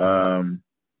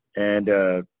 And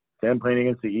them playing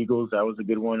against the Eagles, that was a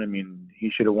good one.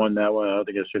 He should have won that one. I don't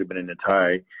think it should have been in a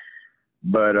tie.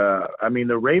 But,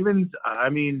 the Ravens,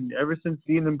 ever since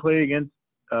seeing them play against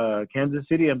Kansas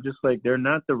City, I'm just like, they're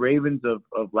not the Ravens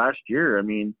of last year.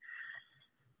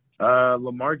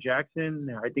 Lamar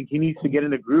Jackson, I think he needs to get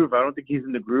in the groove. I don't think he's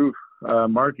in the groove.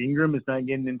 Mark Ingram is not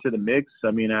getting into the mix.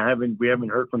 We haven't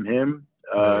heard from him.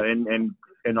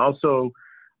 And also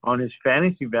on his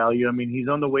fantasy value, he's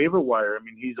on the waiver wire.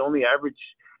 He's only averaged,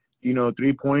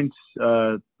 3 points,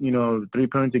 3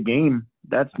 points a game.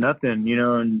 That's nothing,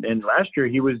 and last year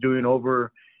he was doing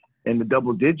over in the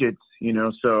double digits,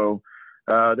 so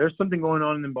there's something going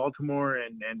on in Baltimore,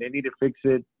 and they need to fix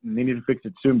it. And they need to fix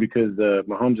it soon because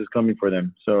Mahomes is coming for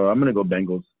them. So I'm going to go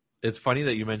Bengals. It's funny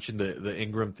that you mentioned the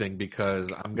Ingram thing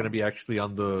because I'm going to be actually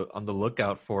on the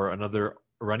lookout for another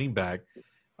running back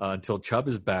until Chubb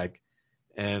is back.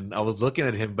 And I was looking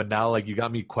at him, but now you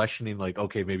got me questioning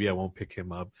okay, maybe I won't pick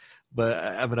him up, but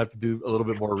I'm going to have to do a little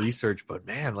bit more research. But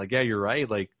man, yeah, you're right.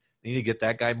 They need to get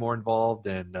that guy more involved.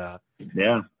 And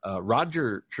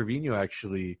Roger Trevino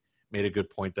actually made a good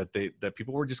point that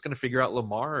people were just going to figure out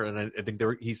Lamar. And I think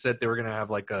he said they were going to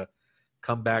have a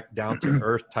comeback down to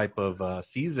earth type of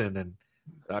season. And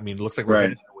I mean, it looks like we're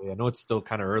headed that way. I know it's still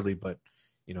kind of early, but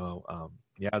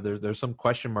there's some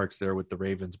question marks there with the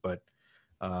Ravens. But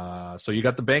so you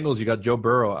got the Bengals, you got Joe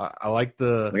Burrow. I got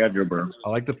Joe Burrow. I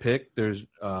like the pick. There's,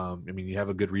 you have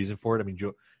a good reason for it. I mean,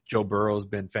 Joe Burrow has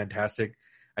been fantastic.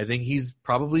 I think he's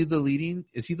probably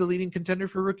is he the leading contender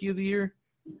for Rookie of the Year?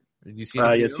 Did you see?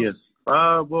 Yes, he is.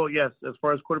 Well, yes. As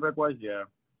far as quarterback wise, yeah.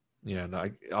 Yeah, no,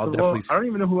 I'll definitely. I don't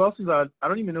even know who else is on. I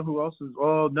don't even know who else is.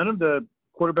 Well, none of the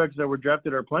quarterbacks that were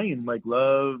drafted are playing, like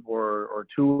Love or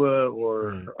Tua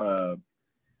or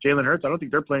Jalen Hurts. I don't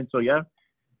think they're playing. So yeah,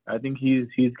 I think he's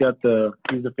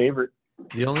the favorite.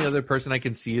 The only other person I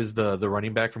can see is the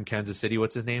running back from Kansas City.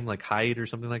 What's his name? Like Hyde or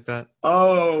something like that.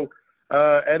 Oh,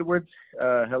 Edwards,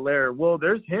 Hilaire. Well,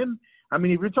 there's him. I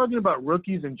mean, if you're talking about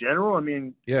rookies in general, I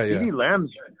mean, CeeDee Lamb's.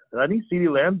 I think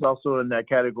CeeDee Lamb's also in that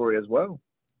category as well.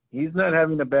 He's not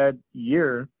having a bad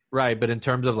year. Right, but in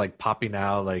terms of like popping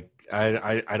out, like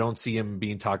I don't see him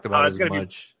being talked about as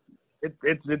much.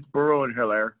 It's Burrow and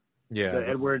Hilaire. Yeah,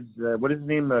 Edwards. What is his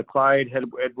name? Clyde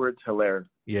Edwards Hilaire.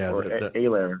 Yeah,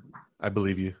 Hilaire. I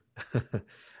believe you.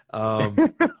 Yeah,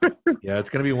 it's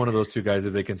gonna be one of those two guys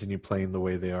if they continue playing the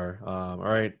way they are. All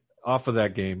right, off of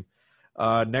that game.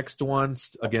 Next one,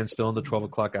 again, still in the 12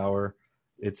 o'clock hour.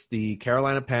 It's the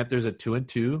Carolina Panthers at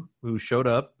 2-2, who showed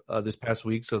up this past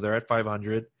week, so they're at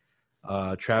 500,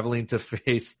 traveling to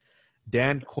face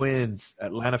Dan Quinn's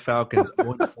Atlanta Falcons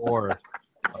 0-4.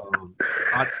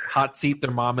 Hot seat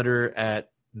thermometer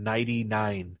at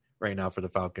 99 right now for the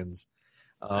Falcons.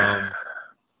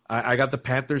 I got the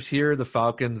Panthers here. The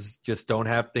Falcons just don't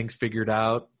have things figured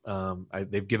out.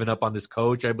 They've given up on this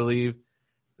coach, I believe.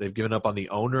 They've given up on the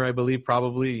owner, I believe,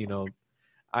 probably.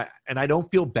 I don't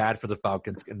feel bad for the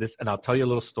Falcons in this. And I'll tell you a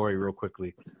little story real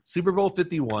quickly. Super Bowl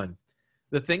 51.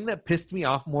 The thing that pissed me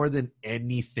off more than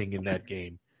anything in that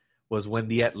game was when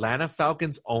the Atlanta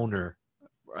Falcons owner,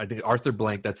 I think Arthur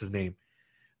Blank, that's his name.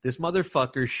 This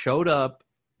motherfucker showed up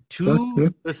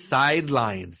to the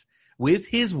sidelines with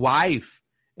his wife.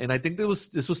 And I think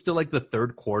this was still like the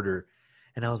third quarter.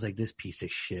 And I was like, this piece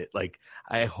of shit. Like,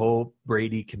 I hope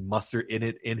Brady can muster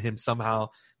in him somehow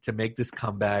to make this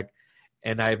comeback.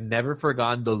 And I've never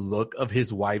forgotten the look of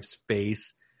his wife's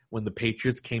face when the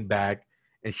Patriots came back.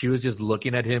 And she was just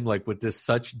looking at him like with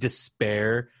such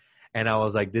despair. And I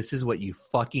was like, this is what you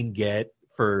fucking get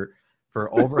for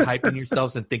overhyping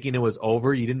yourselves and thinking it was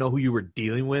over. You didn't know who you were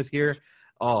dealing with here.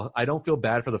 Oh, I don't feel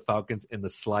bad for the Falcons in the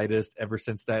slightest ever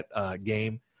since that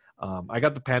game. I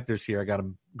got the Panthers here. I got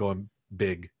them going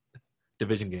big.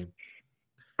 Division game.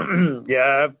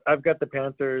 Yeah, I've got the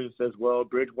Panthers as well.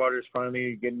 Bridgewater's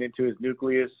finally getting into his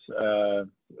nucleus,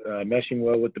 meshing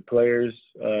well with the players.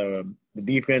 The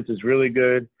defense is really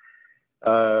good.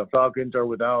 Falcons are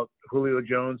without Julio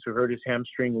Jones, who hurt his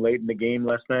hamstring late in the game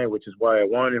last night, which is why I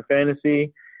won in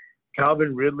fantasy.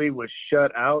 Calvin Ridley was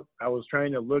shut out. I was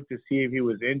trying to look to see if he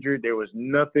was injured. There was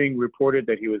nothing reported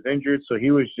that he was injured, so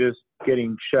he was just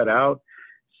getting shut out.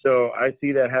 So I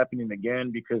see that happening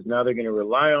again because now they're going to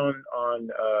rely on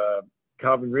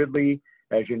Calvin Ridley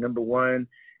as your number one.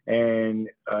 And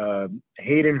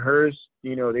Hayden Hurst,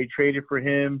 they traded for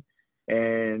him,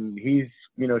 and he's,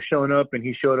 showing up, and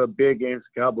he showed up big against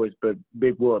the Cowboys, but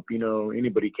big whoop,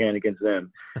 anybody can against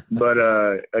them. But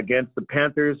against the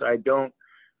Panthers, I don't.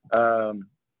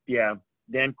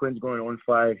 Dan Quinn's going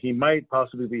 1-5. He might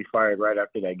possibly be fired right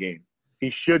after that game.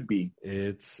 He should be.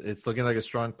 It's looking like a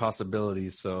strong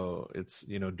possibility. So it's,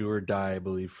 do or die, I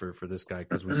believe, for this guy.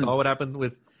 Because we saw what happened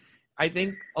with – I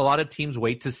think a lot of teams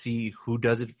wait to see who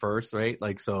does it first, right?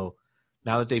 Like, so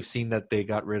now that they've seen that they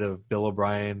got rid of Bill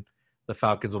O'Brien, the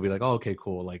Falcons will be like, oh, okay,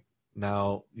 cool. Like,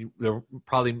 now there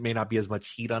probably may not be as much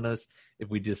heat on us if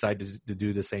we decide to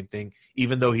do the same thing,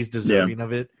 even though he's deserving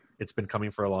of it. It's been coming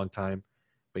for a long time.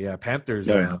 But, yeah, Panthers,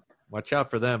 watch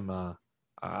out for them.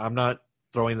 I'm not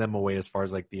throwing them away as far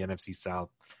as, like, the NFC South.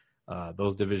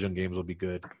 Those division games will be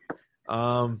good.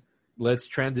 Let's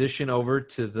transition over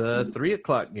to the 3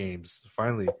 o'clock games.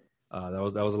 Finally, that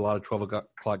was a lot of 12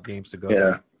 o'clock games to go.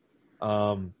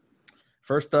 Yeah.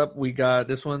 First up, we got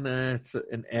this one. It's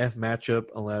an F matchup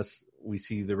unless we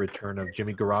see the return of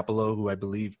Jimmy Garoppolo, who I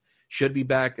believe should be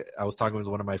back. I was talking with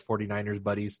one of my 49ers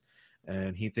buddies,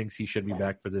 and he thinks he should be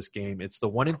back for this game. It's the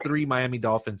 1-3 Miami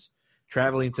Dolphins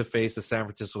traveling to face the San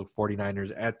Francisco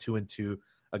 49ers at 2-2.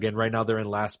 Again, right now they're in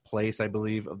last place, I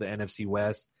believe, of the NFC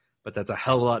West, but that's a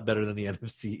hell of a lot better than the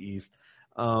NFC East.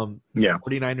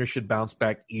 49ers should bounce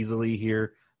back easily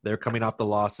here. They're coming off the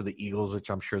loss to the Eagles, which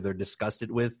I'm sure they're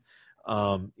disgusted with,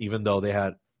 even though they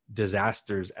had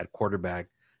disasters at quarterback.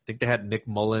 I think they had Nick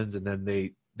Mullins, and then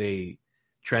they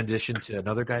transitioned to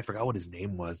another guy. I forgot what his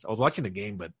name was. I was watching the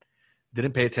game, but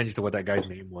didn't pay attention to what that guy's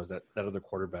name was. That other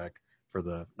quarterback for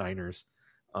the Niners.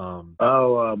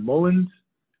 Mullins.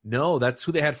 No, that's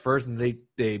who they had first, and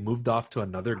they moved off to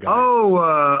another guy.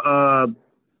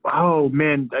 Oh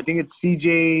man, I think it's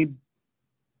C.J.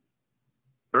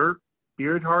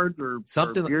 Beardhard or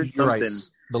something. Or Beard You're something.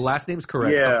 right. The last name's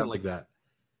correct. Yeah. Something like that.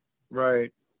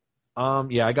 Right.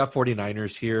 Yeah, I got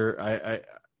 49ers here.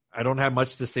 I don't have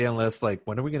much to say unless, like,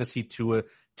 when are we going to see Tua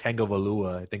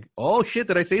Tagovailoa? I think. Oh shit!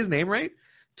 Did I say his name right?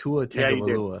 Tua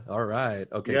Tagovailoa. All right.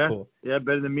 Okay. Yeah. Cool. Yeah,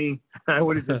 better than me. I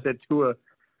would have just said Tua.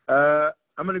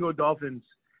 I'm gonna go Dolphins.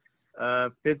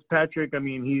 Fitzpatrick. I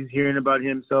mean, he's hearing about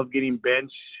himself getting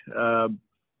benched.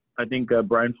 I think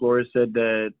Brian Flores said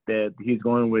that he's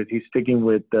sticking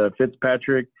with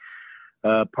Fitzpatrick.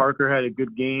 Parker had a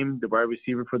good game, the wide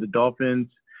receiver for the Dolphins.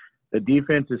 The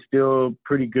defense is still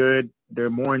pretty good. They're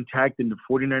more intact than the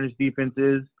 49ers defense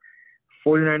is.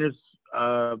 49ers,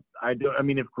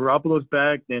 if Garoppolo's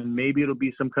back, then maybe it'll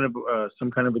be some kind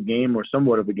of a game or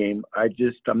somewhat of a game.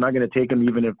 I'm not going to take him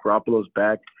even if Garoppolo's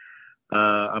back.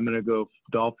 I'm going to go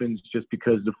Dolphins just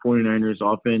because the 49ers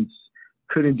offense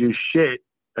couldn't do shit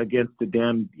against the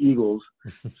damn Eagles.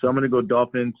 So I'm going to go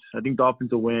Dolphins. I think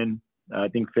Dolphins will win. I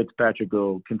think Fitzpatrick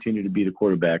will continue to be the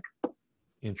quarterback.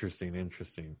 Interesting.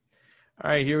 All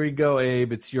right, here we go,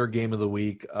 Abe. It's your game of the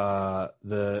week. The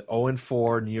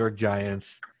 0-4 New York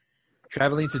Giants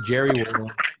traveling to Jerry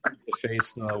World to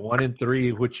face the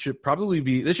 1-3, which should probably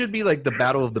be – this should be like the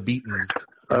battle of the beatings.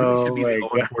 It should be the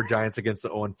 0-4 Giants against the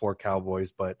 0-4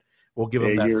 Cowboys, but we'll give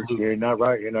them that fluke. You're not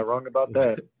right. You're not wrong about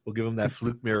that. We'll give them that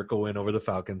fluke miracle win over the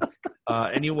Falcons.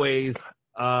 Anyways,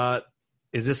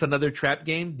 is this another trap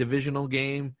game, divisional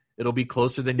game? It'll be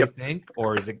closer than you think?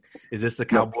 Or is this the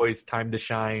Cowboys' time to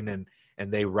shine and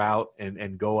they route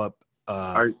and go up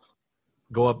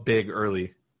big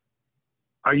early?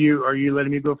 Are you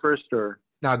letting me go first or?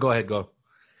 No, go ahead, go.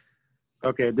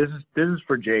 Okay, this is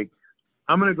for Jake.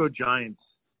 I'm gonna go Giants,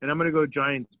 and I'm gonna go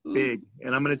Giants big,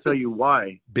 and I'm gonna tell you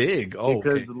why. Big, because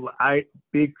okay.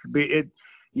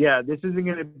 This isn't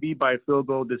gonna be by field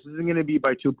goal. This isn't gonna be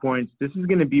by 2 points. This is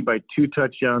gonna be by 2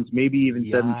 touchdowns, maybe even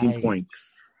 17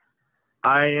 points.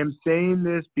 I am saying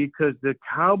this because the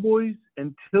Cowboys,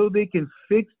 until they can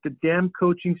fix the damn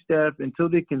coaching staff, until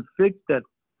they can fix that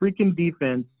freaking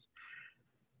defense,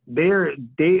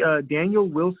 Daniel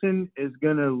Wilson is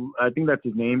gonna, I think that's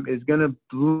his name, is gonna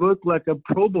look like a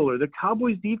Pro Bowler. The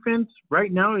Cowboys defense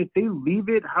right now, if they leave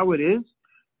it how it is,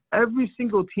 every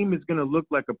single team is gonna look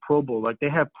like a Pro Bowl, like they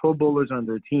have Pro Bowlers on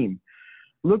their team.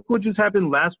 Look what just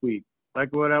happened last week.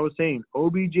 Like what I was saying,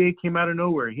 OBJ came out of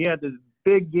nowhere. He had this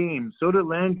big game. So did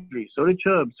Landry. So did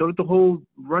Chubb. So did the whole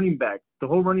running back. The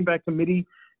whole running back committee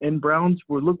and Browns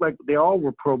looked like they all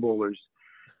were Pro Bowlers.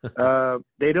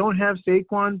 They don't have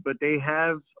Saquon, but they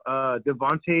have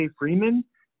Devontae Freeman,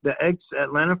 the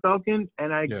ex-Atlanta Falcon,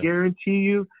 and I guarantee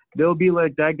you they'll be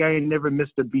like that guy never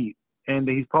missed a beat. And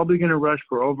he's probably going to rush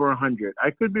for over 100.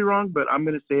 I could be wrong, but I'm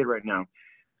going to say it right now.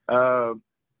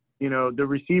 The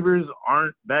receivers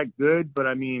aren't that good, but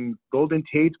I mean, Golden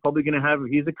Tate's probably going to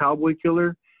he's a Cowboy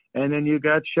killer. And then you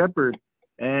got Shepard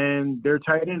and their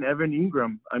tight end, Evan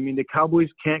Ingram. I mean, the Cowboys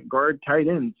can't guard tight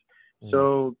ends.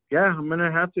 So, I'm going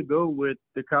to have to go with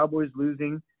the Cowboys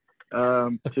losing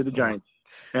to the Giants.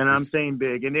 And I'm saying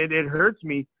big. And it hurts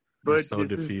me, but so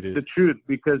this defeated. is the truth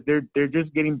because they're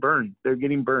just getting burned. They're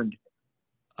getting burned.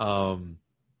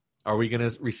 Are we going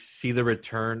to see the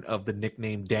return of the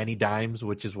nickname Danny Dimes,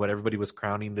 which is what everybody was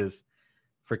crowning this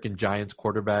freaking Giants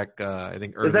quarterback, I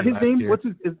think, early last year? Is that his name? What's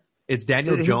it's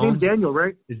Daniel his Jones. His name Daniel,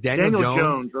 right? It's Daniel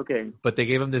Jones. Okay. But they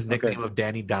gave him this nickname of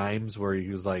Danny Dimes where he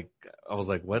was like, I was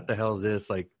like, what the hell is this?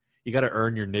 Like, you got to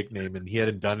earn your nickname, and he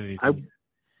hadn't done anything.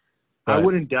 I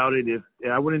wouldn't doubt it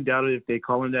if they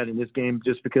call him that in this game,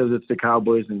 just because it's the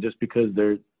Cowboys and just because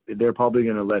they're probably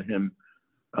going to let him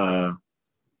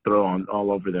throw on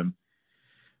all over them.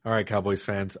 All right, Cowboys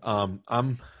fans. I'm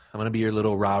going to be your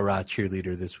little rah-rah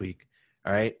cheerleader this week.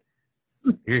 All right?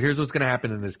 Here's what's going to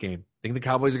happen in this game. I think the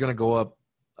Cowboys are going to go up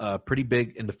pretty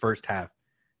big in the first half.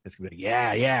 It's going to be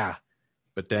like, yeah.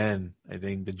 But then I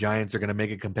think the Giants are going to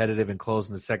make it competitive and close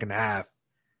in the second half.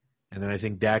 And then I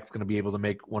think Dak's going to be able to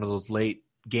make one of those late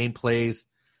game plays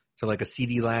to like a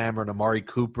CeeDee Lamb or an Amari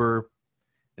Cooper.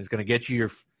 It's going to get you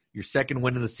your second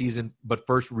win of the season, but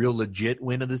first real legit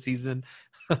win of the season.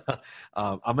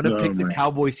 I'm going to pick the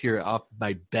Cowboys here off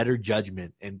my better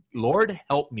judgment. And Lord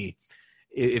help me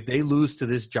if they lose to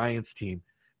this Giants team,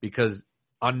 because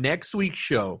on next week's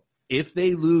show, if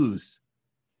they lose,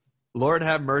 Lord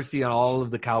have mercy on all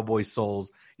of the Cowboys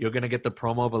souls. You're going to get the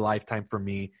promo of a lifetime from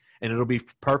me, and it'll be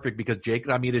perfect because Jake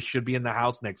Ramirez should be in the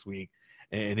house next week.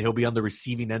 and he'll be on the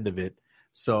receiving end of it.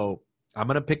 So I'm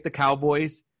going to pick the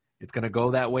Cowboys. It's going to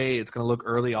go that way. It's going to look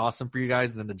early awesome for you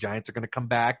guys, and then the Giants are going to come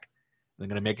back. They're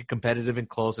going to make it competitive and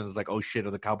close, and it's like, oh, shit,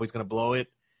 are the Cowboys going to blow it?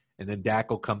 And then Dak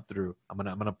will come through. I'm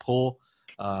gonna pull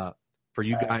for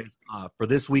you guys for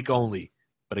this week only.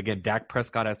 But again, Dak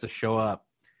Prescott has to show up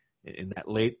in that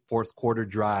late fourth quarter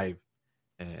drive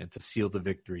and to seal the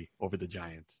victory over the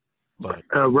Giants. But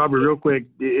Robert, real quick,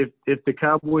 if the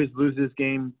Cowboys lose this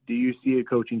game, do you see a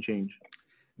coaching change?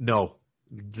 No,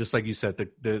 just like you said,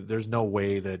 there's no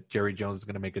way that Jerry Jones is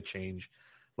going to make a change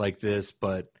like this.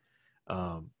 But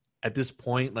at this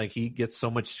point, like, he gets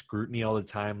so much scrutiny all the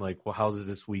time. Like, well, how's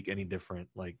this week any different?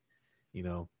 Like,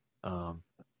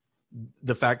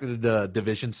 the fact that the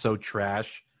division's so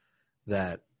trash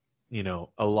that,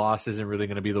 a loss isn't really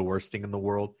going to be the worst thing in the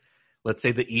world. Let's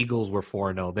say the Eagles were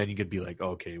 4-0, then you could be like,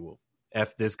 okay, well,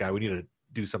 F this guy. We need to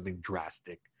do something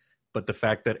drastic. But the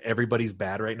fact that everybody's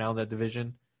bad right now in that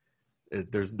division,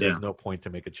 there's no point to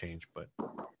make a change. But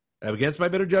against my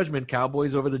better judgment,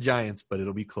 Cowboys over the Giants, but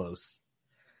it'll be close.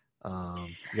 You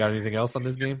got anything else on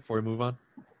this game before we move on?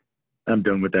 I'm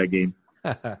done with that game.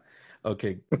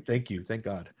 Okay, thank you. Thank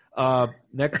God.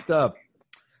 Next up,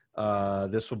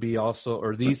 this will be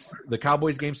the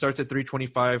Cowboys game starts at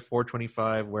 3:25,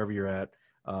 4:25, wherever you're at.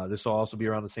 This will also be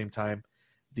around the same time.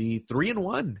 The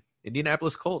 3-1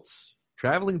 Indianapolis Colts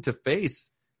traveling to face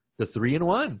the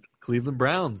 3-1 Cleveland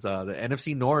Browns. The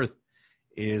NFC North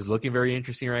is looking very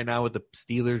interesting right now with the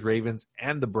Steelers, Ravens,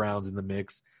 and the Browns in the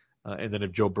mix. And then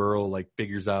if Joe Burrow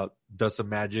does some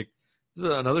magic, this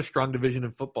is another strong division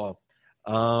in football.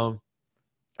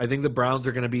 I think the Browns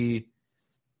are going to be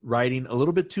riding a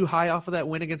little bit too high off of that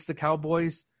win against the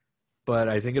Cowboys, but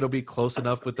I think it'll be close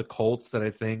enough with the Colts that I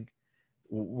think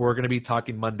we're going to be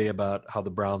talking Monday about how the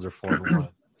Browns are 4-1.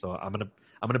 So I'm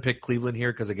gonna pick Cleveland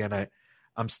here because, again,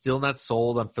 I'm still not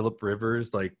sold on Phillip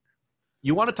Rivers. Like,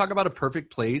 you want to talk about a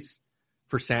perfect place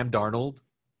for Sam Darnold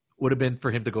would have been for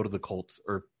him to go to the Colts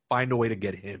or find a way to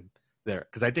get him there,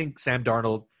 because I think Sam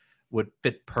Darnold would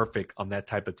fit perfect on that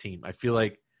type of team. I feel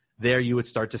like there you would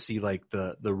start to see like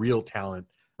the real talent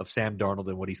of Sam Darnold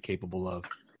and what he's capable of.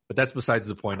 But that's besides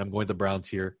the point. I'm going the Browns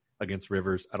here against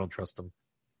Rivers. I don't trust him.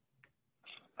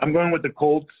 I'm going with the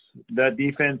Colts. That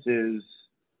defense is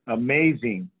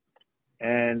amazing,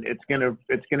 and it's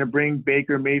gonna bring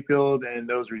Baker Mayfield and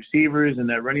those receivers and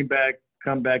that running back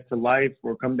come back to life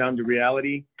or come down to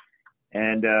reality.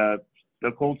 And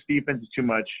the Colts defense is too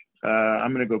much.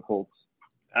 I'm gonna go Colts.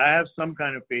 I have some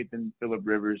kind of faith in Phillip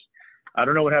Rivers. I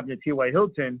don't know what happened to T.Y.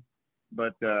 Hilton,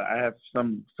 but I have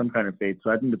some kind of faith. So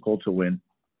I think the Colts will win.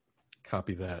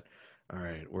 Copy that. All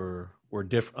right, we're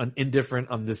indifferent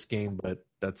on this game, but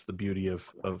that's the beauty of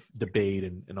debate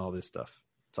and all this stuff.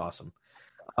 It's awesome.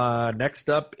 Next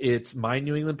up, it's my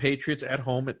New England Patriots at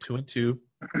home at 2-2.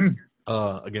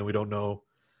 Again, we don't know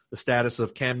the status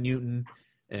of Cam Newton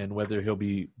and whether he'll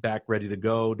be back ready to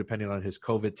go, depending on his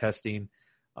COVID testing.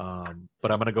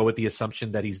 But I'm going to go with the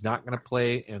assumption that he's not going to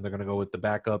play, and they're going to go with the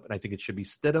backup, and I think it should be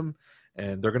Stidham.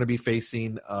 And they're going to be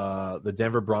facing the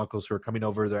Denver Broncos, who are coming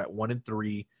over. They're at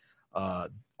 1-3.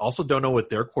 Also don't know what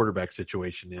their quarterback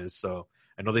situation is. So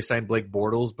I know they signed Blake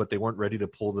Bortles, but they weren't ready to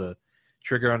pull the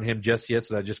trigger on him just yet.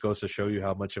 So that just goes to show you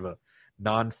how much of a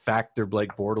non-factor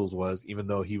Blake Bortles was, even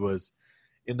though he was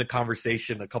in the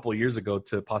conversation a couple of years ago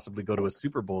to possibly go to a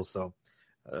Super Bowl. So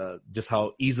just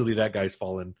how easily that guy's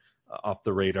fallen off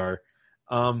the radar.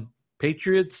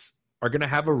 Patriots are going to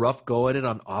have a rough go at it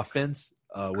on offense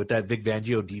with that Vic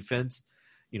Fangio defense.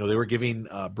 They were giving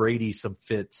Brady some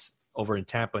fits over in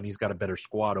Tampa, and he's got a better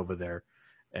squad over there.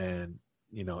 And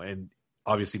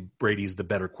obviously Brady's the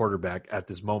better quarterback at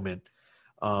this moment.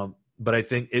 But I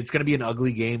think it's going to be an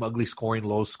ugly game, ugly scoring,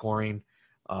 low scoring.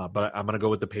 But I'm going to go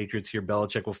with the Patriots here.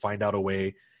 Belichick will find out a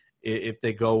way. If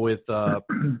they go with, I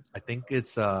think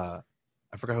it's, I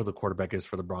forgot who the quarterback is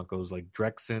for the Broncos, like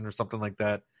Drexen or something like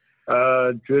that.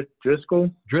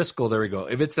 Driscoll. Driscoll, there we go.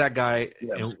 If it's that guy,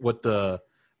 yeah. And what the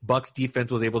Bucs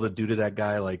defense was able to do to that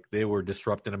guy, like they were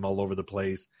disrupting him all over the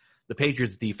place. The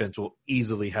Patriots defense will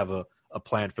easily have a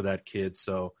plan for that kid.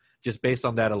 So just based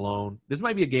on that alone, this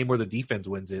might be a game where the defense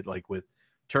wins it, like with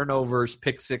turnovers,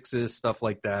 pick sixes, stuff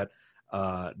like that.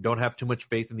 Don't have too much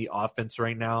faith in the offense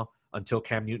right now until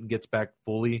Cam Newton gets back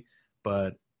fully.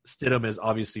 But Stidham is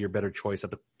obviously your better choice at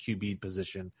the QB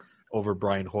position over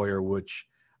Brian Hoyer, which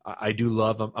I do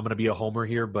love. I'm going to be a homer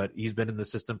here, but he's been in the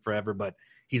system forever, but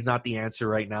he's not the answer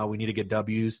right now. We need to get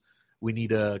W's. We need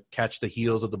to catch the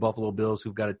heels of the Buffalo Bills,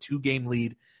 who've got a 2-game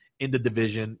lead in the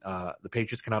division. The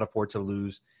Patriots cannot afford to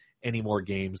lose any more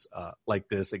games like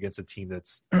this against a team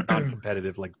that's not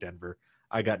competitive like Denver.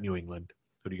 I got New England.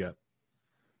 Who do you got?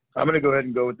 I'm going to go ahead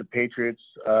and go with the Patriots.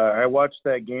 I watched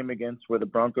that game against the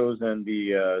Broncos and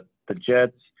the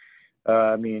Jets.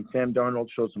 I mean, Sam Darnold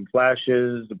showed some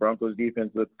flashes. The Broncos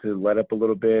defense looked to let up a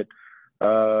little bit.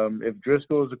 If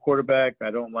Driscoll is a quarterback,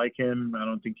 I don't like him. I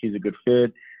don't think he's a good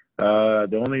fit.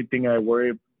 The only thing I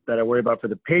worry about for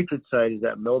the Patriots side is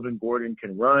that Melvin Gordon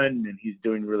can run, and he's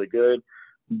doing really good.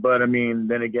 But, I mean,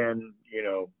 then again,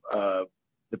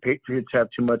 the Patriots have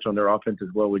too much on their offense as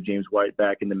well with James White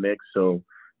back in the mix. So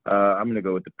I'm going to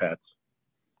go with the Pats.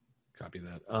 Copy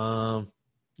that.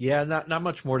 Yeah, not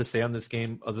much more to say on this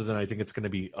game other than I think it's going to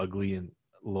be ugly and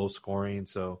low scoring.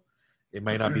 So it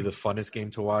might not be the funnest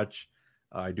game to watch.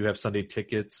 I do have Sunday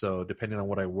tickets, so depending on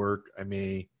what I work, I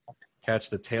may catch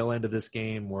the tail end of this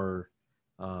game or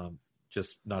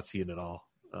just not see it at all,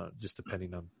 just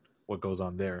depending on what goes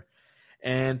on there.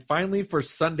 And finally, for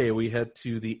Sunday, we head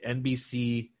to the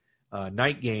NBC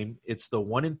night game. It's the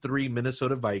 1-3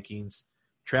 Minnesota Vikings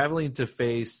traveling to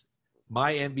face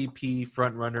my MVP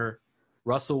frontrunner,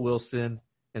 Russell Wilson,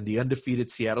 and the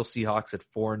undefeated Seattle Seahawks at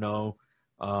 4-0.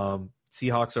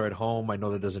 Seahawks are at home. I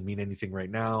know that doesn't mean anything right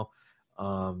now.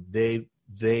 They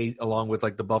along with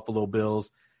like the Buffalo Bills,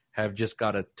 have just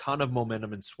got a ton of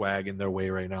momentum and swag in their way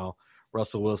right now.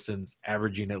 Russell Wilson's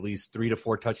averaging at least 3 to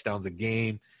 4 touchdowns a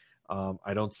game.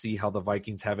 I don't see how the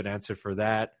Vikings have an answer for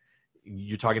that.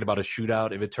 You're talking about a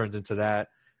shootout. If it turns into that,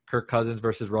 Kirk Cousins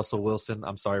versus Russell Wilson.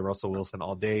 I'm sorry, Russell Wilson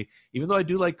all day. Even though I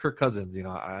do like Kirk Cousins,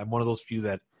 I'm one of those few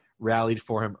that rallied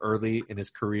for him early in his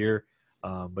career,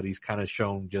 but he's kind of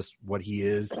shown just what he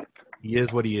is. He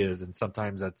is what he is, and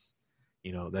sometimes that's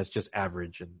just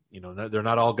average. And they're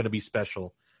not all going to be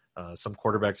special. Some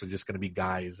quarterbacks are just going to be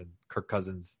guys, and Kirk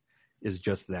Cousins is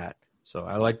just that. So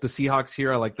I like the Seahawks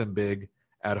here. I like them big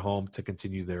at home to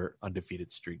continue their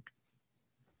undefeated streak.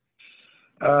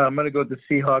 I'm going to go with the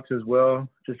Seahawks as well,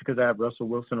 just because I have Russell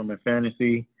Wilson on my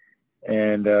fantasy.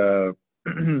 And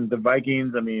the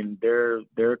Vikings, I mean,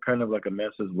 they're kind of like a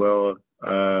mess as well.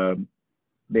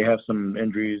 They have some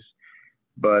injuries.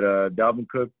 But Dalvin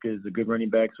Cook is a good running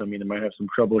back, so, I mean, they might have some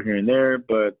trouble here and there.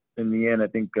 But in the end, I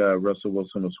think Russell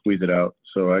Wilson will squeeze it out.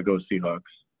 So I go Seahawks.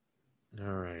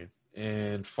 All right.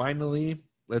 And finally,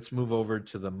 let's move over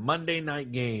to the Monday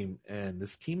night game. And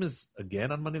this team is,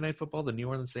 again, on Monday Night Football, the New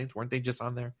Orleans Saints. Weren't they just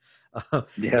on there?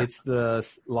 Yeah. It's the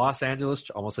Los Angeles,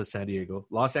 almost as San Diego,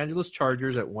 Los Angeles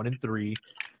Chargers at 1-3,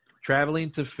 traveling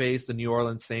to face the New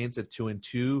Orleans Saints at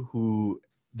 2-2, who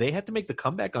they had to make the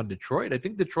comeback on Detroit. I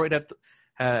think Detroit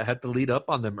had to lead up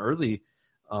on them early.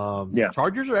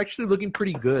 Chargers are actually looking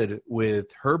pretty good with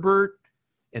Herbert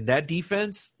and that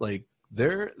defense. Like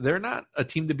they're not a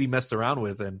team to be messed around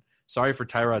with. And sorry for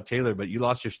Tyrod Taylor, but you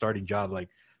lost your starting job. Like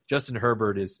Justin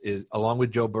Herbert is along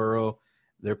with Joe Burrow.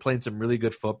 They're playing some really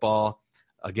good football.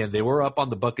 Again, they were up on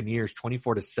the Buccaneers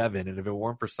 24-7, and if it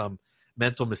weren't for some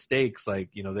mental mistakes, they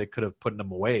could have put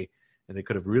them away, and they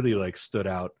could have really stood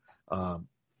out.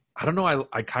 I don't know.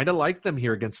 I kind of like them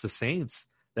here against the Saints.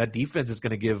 That defense is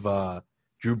going to give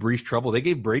Drew Brees trouble. They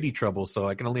gave Brady trouble, so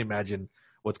I can only imagine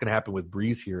what's going to happen with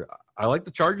Brees here. I like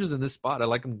the Chargers in this spot. I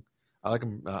like them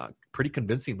pretty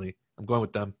convincingly. I'm going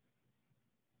with them.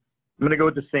 I'm going to go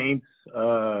with the Saints.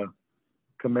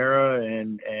 Kamara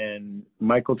and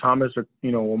Michael Thomas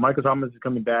Michael Thomas is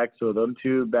coming back, so them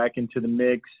two back into the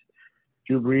mix.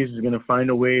 Drew Brees is going to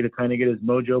find a way to kind of get his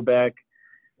mojo back.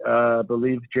 I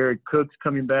believe Jared Cook's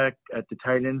coming back at the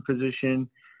tight end position.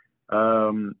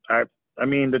 I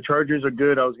mean, the Chargers are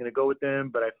good. I was going to go with them,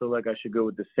 but I feel like I should go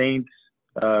with the Saints.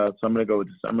 So I'm going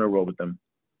to roll with them.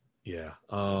 Yeah.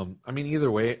 I mean,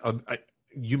 either way,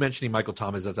 you mentioning Michael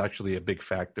Thomas, that's actually a big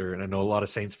factor. And I know a lot of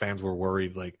Saints fans were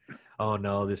worried, oh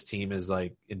no, this team is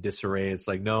in disarray. It's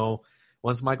no,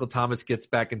 once Michael Thomas gets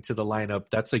back into the lineup,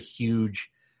 that's a huge,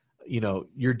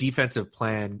 your defensive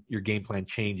plan, your game plan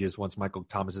changes once Michael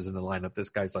Thomas is in the lineup. This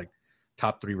guy's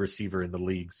top 3 receiver in the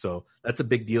league. So that's a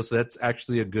big deal. So that's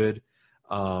actually a good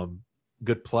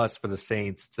plus for the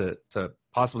Saints to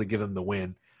possibly give them the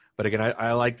win. But again,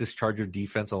 I like this Charger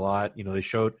defense a lot. They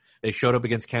showed up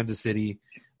against Kansas City.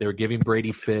 They were giving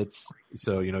Brady fits.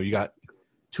 So, you got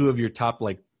 2 of your top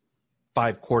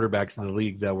 5 quarterbacks in the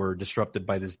league that were disrupted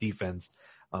by this defense.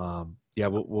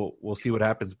 We'll see what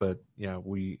happens. But yeah,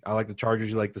 I like the Chargers.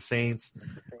 You like the Saints.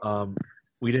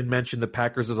 We didn't mention the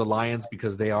Packers or the Lions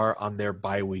because they are on their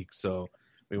bye week. So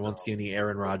we won't see any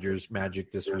Aaron Rodgers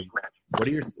magic this week. What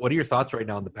are your thoughts right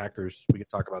now on the Packers? We can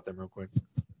talk about them real quick.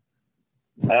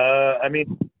 I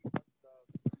mean,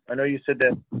 I know you said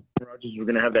that Rodgers was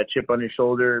going to have that chip on his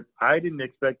shoulder. I didn't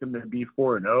expect them to be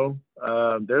 4-0.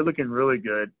 They're looking really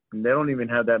good, and they don't even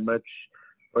have that much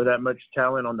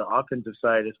talent on the offensive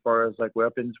side as far as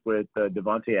weapons with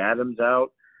Devontae Adams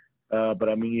out. But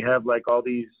I mean, you have like all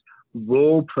these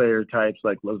role player types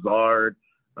like Lazard,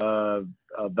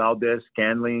 Valdez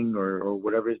Scanling, or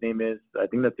whatever his name is. I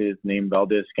think that's his name,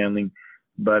 Valdez Scanling.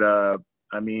 But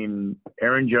I mean,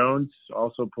 Aaron Jones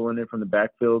also pulling in from the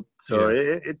backfield. So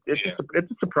it's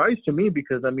a surprise to me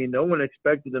because I mean, no one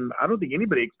expected them. I don't think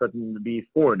anybody expected them to be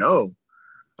 4-0.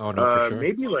 Oh no, for sure.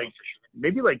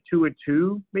 Maybe like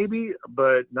 2-2, maybe,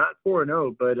 but not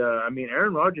 4-0. But I mean,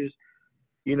 Aaron Rodgers,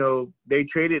 you know, they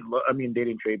traded. I mean, they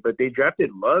didn't trade, but they drafted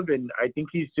Love, and I think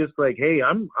he's just like, hey,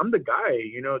 I'm the guy.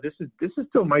 You know, this is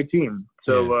still my team.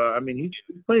 So I mean, he's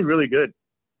playing really good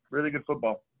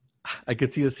football. I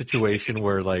could see a situation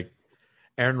where like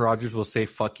Aaron Rodgers will say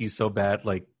 "fuck you" so bad,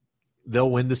 like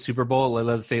they'll win the Super Bowl.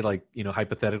 Let's say, like, you know,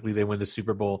 hypothetically they win the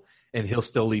Super Bowl, and he'll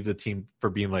still leave the team for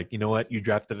being like, you know what, you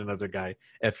drafted another guy.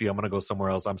 F you, I'm gonna go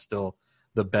somewhere else. I'm still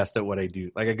the best at what I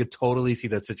do. Like I could totally see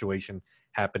that situation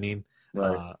happening.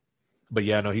 Right. But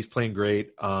yeah, no, he's playing great.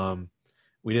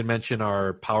 We didn't mention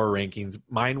our power rankings.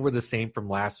 Mine were the same from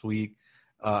last week.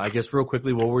 I guess real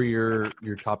quickly, what were your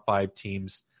top 5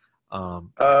 teams?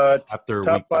 After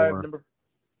top week 5, 4.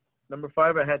 number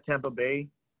 5, I had Tampa Bay.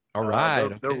 All right,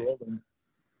 they're rolling.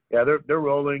 Yeah, they're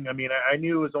rolling. I mean, I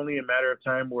knew it was only a matter of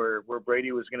time where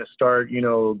Brady was going to start, you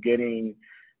know, getting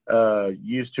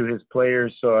used to his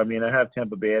players. So I mean, I have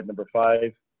Tampa Bay at number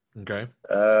 5. Okay.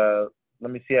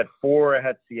 Let me see. At 4, I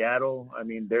had Seattle. I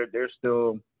mean, they're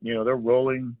still, you know, they're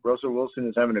rolling. Russell Wilson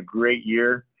is having a great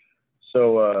year.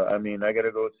 So I mean, I got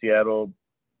to go with Seattle.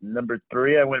 Number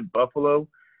 3, I went Buffalo.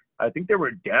 I think they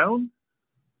were down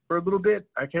for a little bit.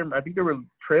 I think they were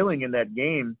trailing in that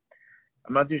game.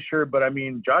 I'm not too sure, but I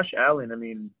mean, Josh Allen. I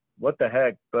mean, what the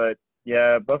heck? But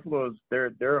yeah, Buffalo's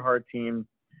they're a hard team.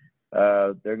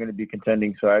 They're going to be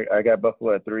contending. So I got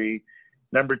Buffalo at 3.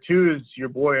 Number 2 is your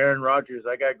boy Aaron Rodgers.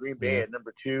 I got Green Bay at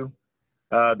number 2.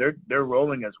 They're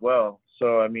rolling as well.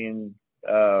 So I mean,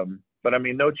 but I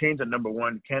mean, no change at number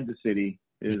 1. Kansas City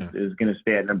is going to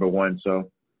stay at number 1.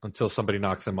 So. Until somebody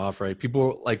knocks them off, right?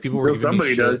 People were giving me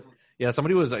shit. Does. Yeah,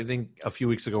 somebody was, I think, a few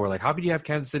weeks ago, were like, how could you have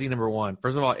Kansas City number 1?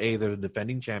 First of all, they're the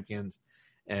defending champions.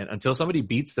 And until somebody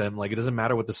beats them, like, it doesn't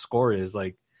matter what the score is.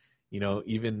 Like, you know,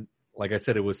 even, like I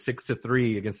said, it was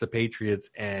 6-3 against the Patriots.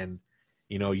 And,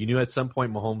 you know, you knew at some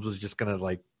point Mahomes was just going to,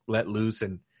 like, let loose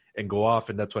and go off.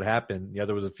 And that's what happened. Yeah,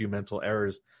 there was a few mental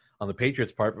errors on the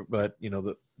Patriots' part. But you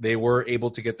know, they were able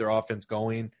to get their offense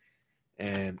going.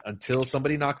 And until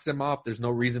somebody knocks them off, there's no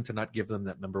reason to not give them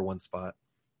that number 1 spot.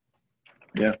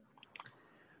 Yeah.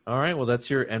 All right. Well, that's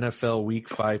your NFL Week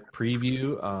 5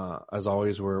 preview. As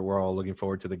always, we're all looking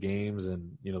forward to the games,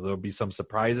 and you know there'll be some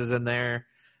surprises in there,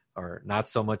 or not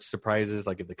so much surprises.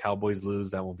 Like if the Cowboys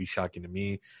lose, that won't be shocking to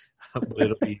me, but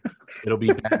it'll be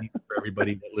bad for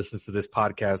everybody that listens to this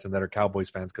podcast and that are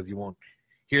Cowboys fans, because you won't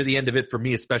hear the end of it from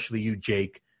me, especially you,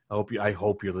 Jake. I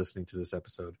hope you're listening to this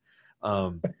episode.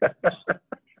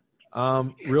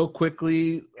 Real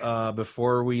quickly,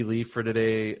 before we leave for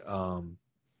today,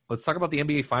 let's talk about the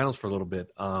NBA Finals for a little bit.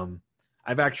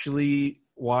 I've actually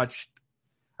watched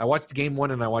Game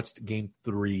 1 and I watched Game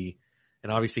 3,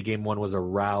 and obviously Game 1 was a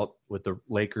rout with the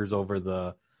Lakers over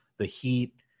the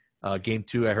Heat. Game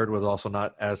 2 I heard was also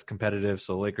not as competitive,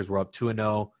 so Lakers were up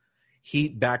 2-0.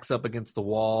 Heat backs up against the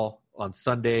wall on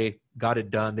Sunday, got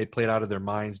it done. They played out of their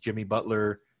minds. Jimmy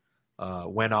Butler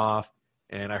went off.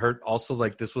 And I heard also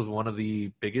like this was one of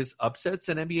the biggest upsets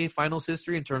in NBA Finals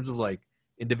history in terms of like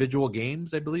individual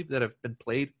games, I believe, that have been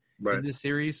played in this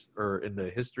series or in the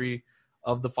history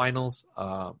of the finals.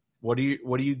 What do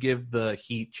you give the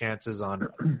Heat chances on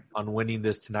winning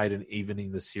this tonight and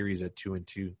evening the series at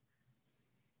 2-2?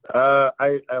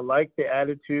 I like the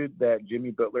attitude that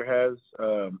Jimmy Butler has.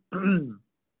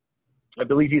 I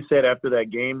believe he said after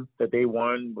that game that they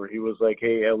won, where he was like,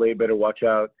 "Hey, LA, better watch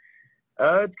out."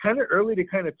 It's kind of early to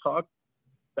kind of talk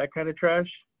that kind of trash.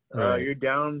 Right. You're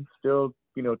down still,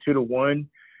 2-1.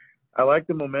 I like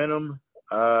the momentum.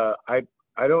 I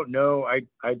don't know. I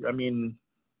mean,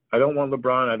 I don't want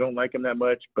LeBron. I don't like him that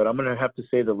much, but I'm gonna have to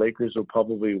say the Lakers will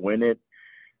probably win it.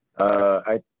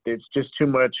 It's just too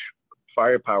much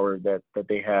firepower that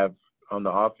they have on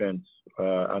the offense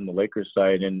on the Lakers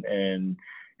side, and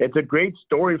it's a great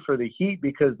story for the Heat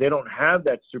because they don't have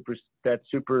that super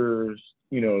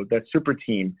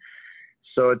team.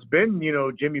 So it's been,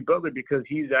 Jimmy Butler because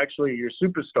he's actually your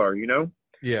superstar,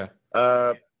 Yeah.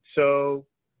 So,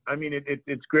 I mean,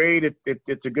 it's great.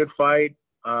 It's a good fight.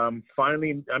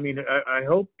 Finally, I mean, I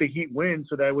hope the Heat win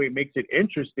so that way it makes it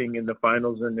interesting in the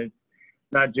finals and it's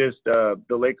not just the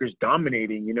Lakers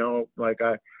dominating, like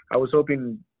I was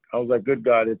hoping, I was like, good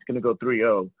God, it's going to go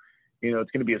 3-0.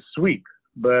 It's going to be a sweep.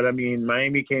 But, I mean,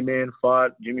 Miami came in,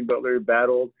 fought, Jimmy Butler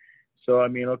battled. So I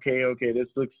mean, okay, this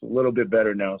looks a little bit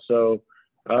better now. So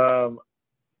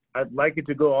I'd like it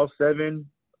to go all 7.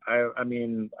 I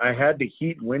mean, I had the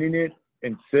Heat winning it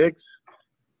in 6,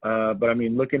 but I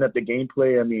mean, looking at the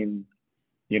gameplay, I mean,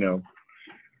 you know,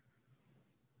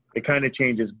 it kind of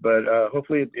changes. But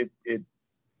hopefully,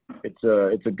 it's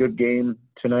a good game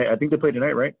tonight. I think they play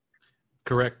tonight, right?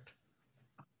 Correct.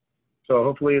 So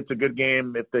hopefully, it's a good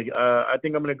game. If I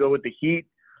think I'm going to go with the Heat.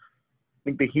 I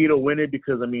think the Heat will win it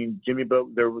because I mean, Jimmy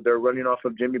Butler. They're running off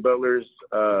of Jimmy Butler's,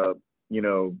 you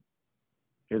know,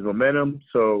 his momentum.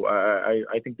 So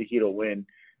I think the Heat will win,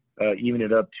 even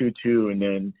it up 2-2, and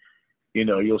then, you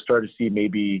know, you'll start to see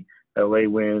maybe LA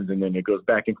wins, and then it goes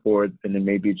back and forth, and then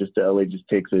maybe just LA just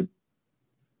takes it,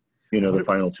 you know, the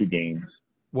final 2 games.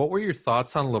 What were your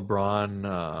thoughts on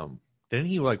LeBron? Didn't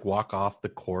he like walk off the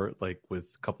court like with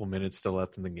a couple minutes still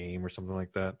left in the game or something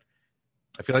like that?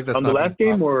 I feel like that's on the last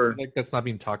game, or like that's not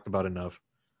being talked about enough.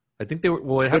 I think they were.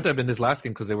 Well, it had to have been this last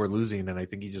game because they were losing, and I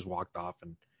think he just walked off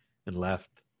and left.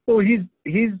 Well, he's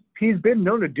been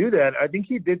known to do that. I think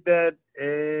he did that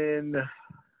in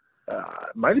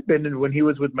might have been when he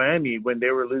was with Miami when they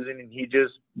were losing, and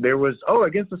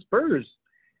against the Spurs.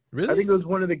 Really? I think it was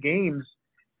one of the games,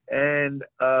 and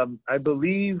I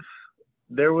believe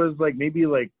there was like maybe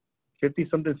like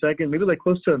 50-something seconds, maybe like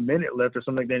close to a minute left or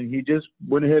something like that, and he just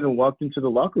went ahead and walked into the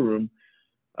locker room.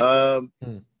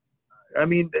 I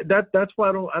mean, that's why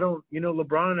I don't, you know,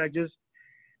 LeBron,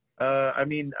 I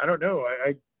mean, I don't know.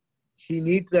 He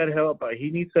needs that help. He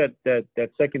needs that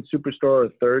second superstar or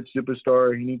third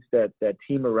superstar. He needs that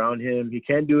team around him. He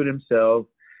can't do it himself.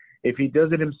 If he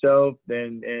does it himself,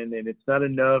 then and it's not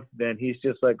enough, then he's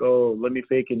just like, oh, let me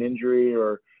fake an injury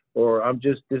or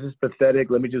this is pathetic.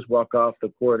 Let me just walk off the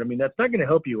court. I mean, that's not going to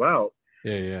help you out.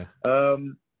 Yeah. I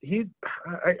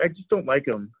just don't like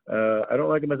him. I don't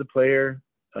like him as a player.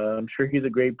 I'm sure he's a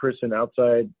great person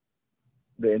outside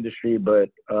the industry, but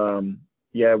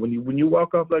yeah, when you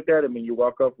walk off like that, I mean, you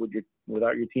walk off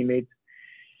without your teammates.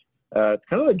 It's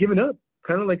kind of like giving up.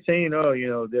 Kind of like saying, oh, you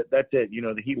know, that's it. You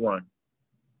know, the Heat won.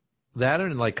 That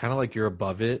and like kind of like you're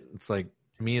above it. It's like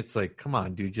to me, it's like, come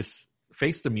on, dude, just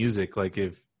face the music. Like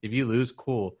if you lose,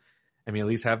 cool. I mean, at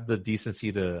least have the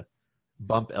decency to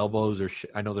bump elbows or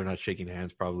I know they're not shaking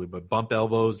hands probably, but bump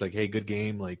elbows. Like, hey, good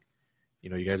game. Like, you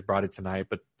know, you guys brought it tonight.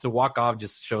 But to walk off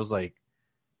just shows like,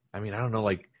 I mean, I don't know,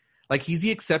 like he's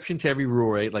the exception to every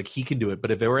rule, right? Like he can do it.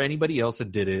 But if there were anybody else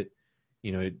that did it,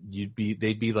 you know,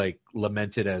 they'd be like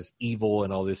lamented as evil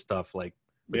and all this stuff. Like,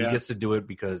 but he gets to do it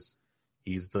because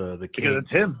he's the king. Because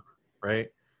it's him, right?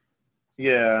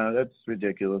 Yeah, that's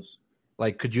ridiculous.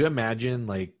 Like, could you imagine,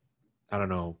 like, I don't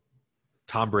know,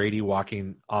 Tom Brady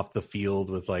walking off the field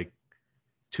with like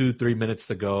 2-3 minutes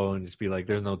to go and just be like,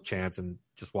 "There's no chance," and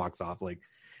just walks off? Like,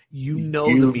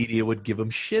 the media would give him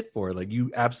shit for it. Like,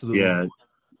 you absolutely. Yeah.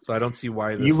 So I don't see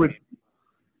why this. You would.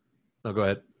 No, go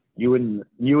ahead. You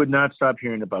would not stop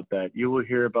hearing about that. You will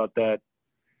hear about that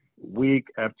week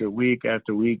after week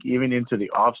after week, even into the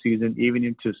off season, even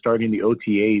into starting the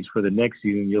OTAs for the next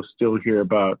season. You'll still hear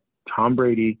about Tom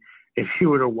Brady if he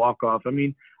were to walk off. I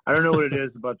mean, I don't know what it is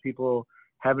about people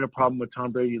having a problem with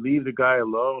Tom Brady. Leave the guy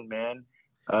alone, man.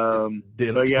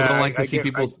 They don't like to see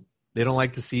people. They don't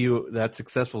like to see you that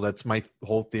successful. That's my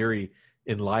whole theory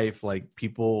in life. Like,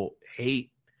 people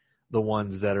hate the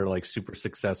ones that are like super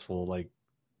successful, like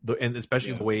and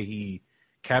especially the way he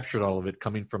captured all of it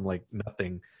coming from like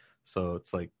nothing. So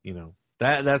it's like, you know,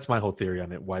 that's my whole theory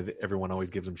on it. Why everyone always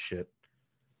gives him shit.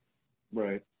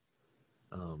 Right.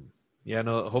 Yeah.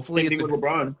 No. Hopefully it's with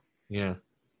LeBron. Yeah,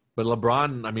 but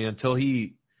LeBron, I mean, until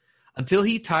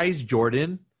he ties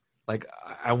Jordan, like,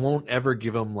 I won't ever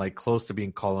give him like close to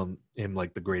being calling him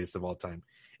like the greatest of all time.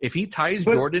 If he ties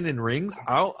Jordan in rings,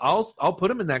 I'll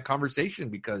put him in that conversation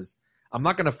because I'm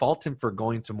not going to fault him for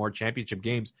going to more championship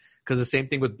games. Because the same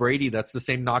thing with Brady, that's the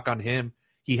same knock on him.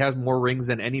 He has more rings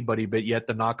than anybody, but yet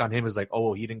the knock on him is like,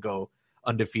 oh, he didn't go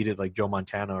undefeated like Joe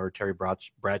Montana or Terry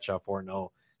Bradshaw 4-0.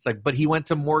 It's like, but he went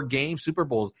to more games, Super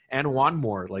Bowls, and won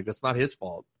more. Like, that's not his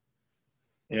fault.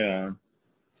 Yeah.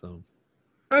 So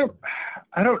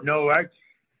I don't know.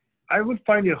 I would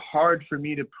find it hard for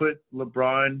me to put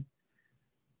LeBron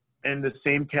in the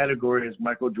same category as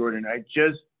Michael Jordan.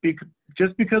 Just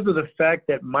because of the fact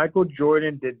that Michael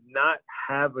Jordan did not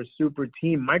have a super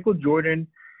team. Michael Jordan,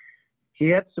 he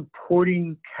had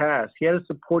supporting cast. He had a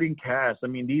supporting cast. I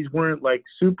mean, these weren't like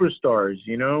superstars,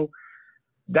 you know?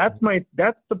 That's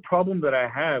the problem that I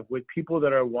have with people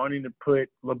that are wanting to put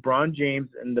LeBron James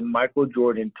and the Michael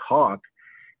Jordan talk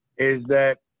is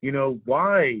that, you know,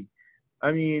 why?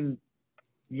 I mean,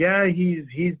 yeah,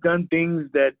 he's done things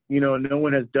that, no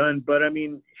one has done. But I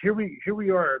mean, here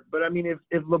we are. But I mean,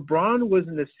 if LeBron was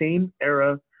in the same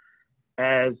era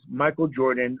as Michael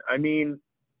Jordan, I mean,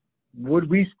 would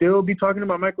we still be talking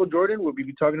about Michael Jordan? Would we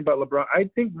be talking about LeBron? I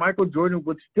think Michael Jordan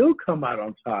would still come out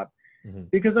on top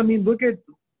because, I mean, look at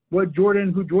who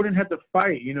Jordan had to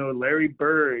fight. Larry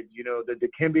Bird, the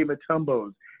Dikembe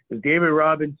Mutombos, the David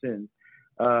Robinson,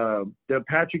 the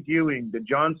Patrick Ewing, the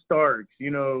John Starks,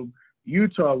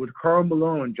 Utah with Karl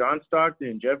Malone, John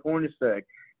Stockton, Jeff Hornacek.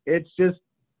 It's just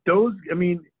those. I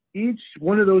mean, each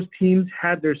one of those teams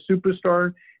had their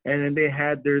superstar, and then they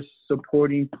had their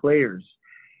supporting players.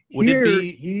 Would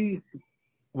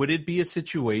it be a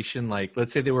situation like,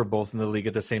 let's say they were both in the league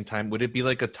at the same time? Would it be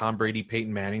like a Tom Brady,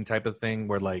 Peyton Manning type of thing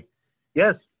where like,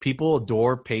 yes, people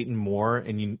adore Peyton more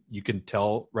and you can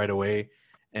tell right away,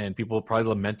 and people probably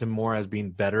lament him more as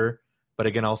being better. But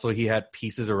again, also he had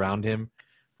pieces around him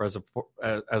as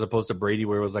opposed to Brady,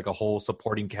 where it was like a whole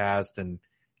supporting cast, and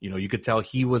you could tell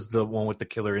he was the one with the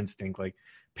killer instinct. Like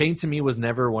Payne to me was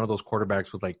never one of those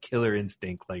quarterbacks with like killer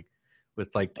instinct, like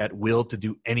with like that will to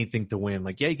do anything to win.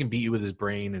 Like, yeah, he can beat you with his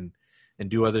brain and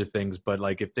do other things, but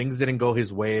like if things didn't go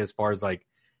his way as far as like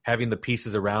having the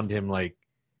pieces around him, like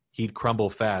he'd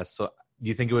crumble fast. So do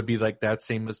you think it would be like that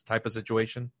same type of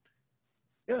situation?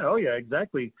 Yeah, oh yeah,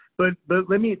 exactly. But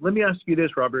let me ask you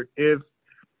this, Robert.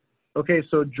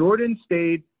 So Jordan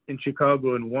stayed in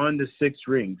Chicago and won the 6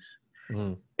 rings.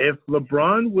 Mm-hmm. If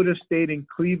LeBron would have stayed in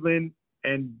Cleveland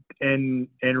and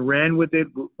ran with it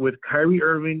with Kyrie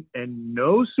Irving and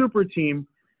no super team,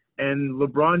 and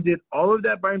LeBron did all of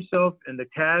that by himself, and the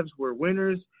Cavs were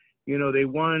winners, they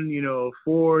won,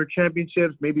 4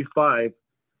 championships, maybe 5,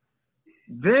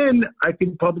 then I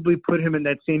can probably put him in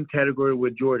that same category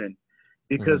with Jordan,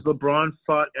 because LeBron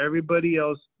fought everybody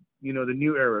else, the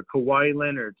new era, Kawhi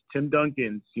Leonard, Tim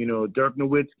Duncan, Dirk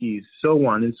Nowitzki, so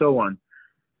on and so on.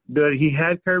 But he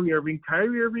had Kyrie Irving.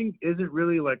 Kyrie Irving isn't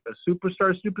really like a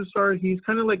superstar. He's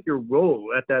kind of like your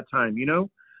role at that time,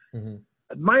 Mm-hmm.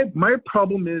 My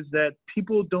problem is that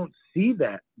people don't see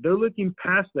that. They're looking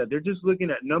past that. They're just looking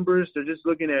at numbers. They're just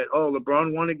looking at, oh,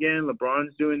 LeBron won again.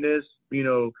 LeBron's doing this.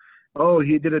 Oh,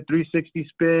 he did a 360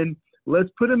 spin. Let's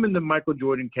put him in the Michael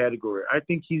Jordan category. I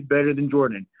think he's better than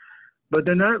Jordan. But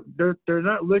they're not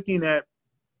looking at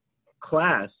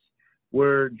class,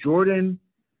 where Jordan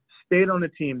stayed on the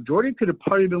team. Jordan could have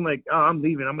probably been like, oh, I'm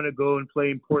leaving. I'm going to go and play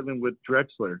in Portland with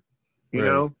Drexler,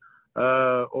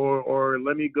 or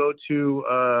let me go to,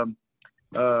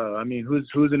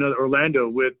 who's another, Orlando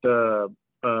with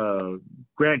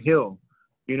Grant Hill,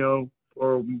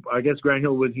 or I guess Grant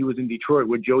Hill he was in Detroit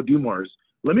with Joe Dumars.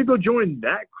 Let me go join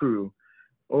that crew,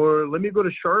 or let me go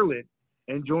to Charlotte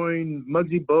and join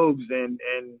Muggsy Bogues and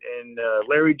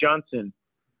Larry Johnson,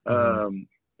 and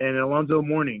Alonzo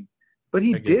Mourning. But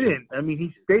he didn't. I mean,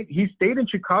 he stayed in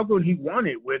Chicago and he won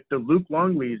it with the Luke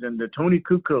Longleys and the Tony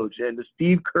Kukoc and the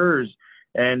Steve Kerrs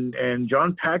and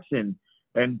John Paxson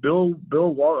and Bill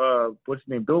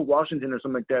Washington or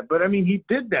something like that. But I mean, he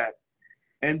did that,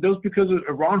 and those because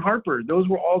of Ron Harper. Those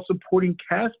were all supporting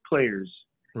cast players,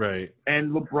 right?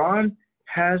 And LeBron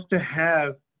has to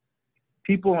have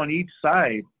people on each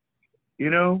side,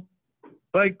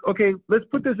 Like, okay, let's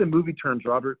put this in movie terms,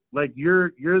 Robert. Like,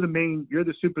 you're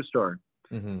the superstar.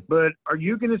 Mm-hmm. But are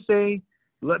you going to say,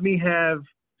 let me have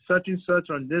such and such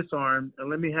on this arm, and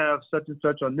let me have such and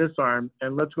such on this arm,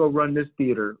 and let's go run this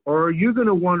theater? Or are you going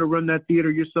to want to run that theater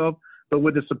yourself, but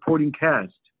with a supporting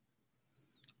cast?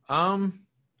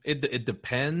 It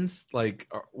depends. Like,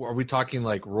 are we talking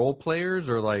like role players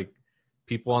or like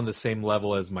people on the same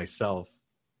level as myself?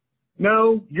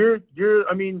 No, you're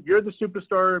the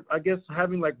superstar, I guess,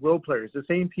 having like role players, the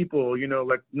same people,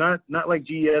 like not like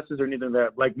GESs or anything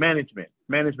like that, like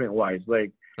management wise.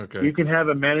 Like, okay, you can have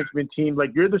a management team,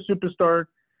 like you're the superstar,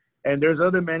 and there's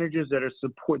other managers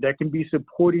that can be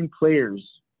supporting players,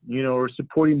 or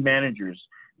supporting managers.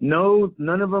 No,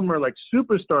 none of them are like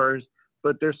superstars,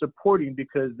 but they're supporting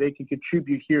because they can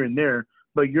contribute here and there,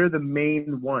 but you're the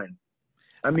main one.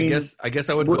 I mean, I guess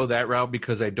I would go that route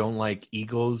because I don't like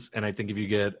egos, and I think if you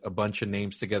get a bunch of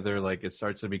names together, like it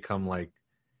starts to become like,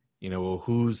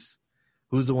 who's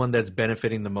the one that's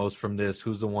benefiting the most from this?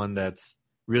 Who's the one that's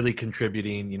really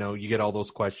contributing? You get all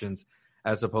those questions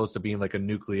as opposed to being like a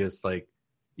nucleus, like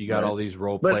you got all these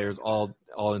role players all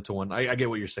into one. I get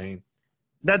what you're saying.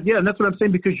 And that's what I'm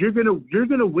saying, because you're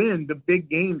gonna win the big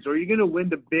games, or you're gonna win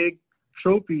the big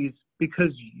trophies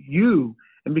because you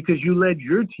led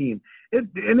your team.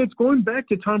 And it's going back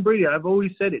to Tom Brady. I've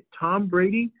always said it. Tom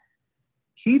Brady,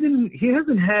 he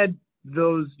hasn't had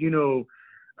those,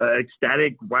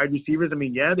 ecstatic wide receivers. I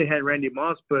mean, yeah, they had Randy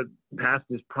Moss, but past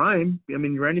his prime. I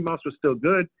mean, Randy Moss was still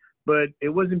good, but it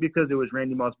wasn't because it was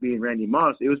Randy Moss being Randy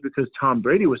Moss. It was because Tom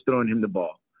Brady was throwing him the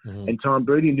ball. Mm-hmm. And Tom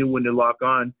Brady knew when to lock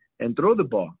on and throw the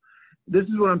ball. This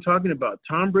is what I'm talking about.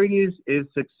 Tom Brady is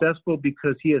successful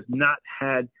because he has not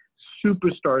had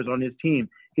superstars on his team.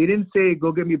 He didn't say,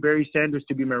 go get me Barry Sanders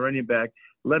to be my running back.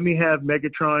 Let me have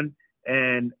Megatron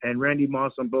and Randy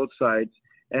Moss on both sides,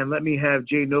 and let me have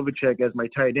Jay Novacek as my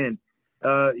tight end.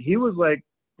 He was like,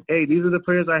 hey, these are the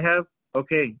players I have.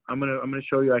 Okay, I'm gonna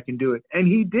show you I can do it. And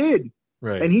he did.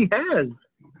 Right. And he has.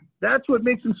 That's what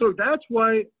makes him so – that's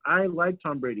why I like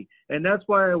Tom Brady. And that's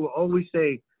why I will always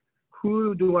say,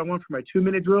 who do I want for my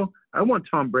 2-minute drill? I want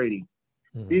Tom Brady.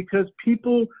 Mm-hmm. Because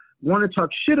people want to talk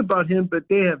shit about him, but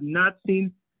they have not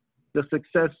seen the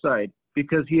success side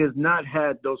because he has not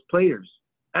had those players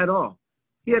at all.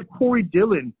 He had Corey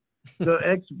Dillon, the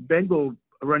ex-Bengal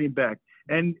running back.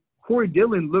 And Corey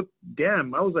Dillon looked,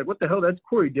 damn, I was like, what the hell, that's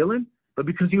Corey Dillon? But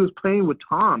because he was playing with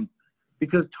Tom,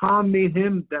 because Tom made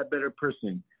him that better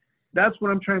person. That's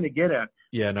what I'm trying to get at.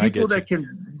 Yeah, no, people I get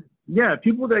you.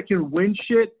 People that can win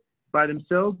shit by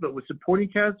themselves, but with supporting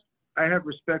cast, I have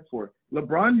respect for.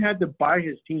 LeBron had to buy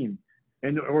his team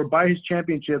or buy his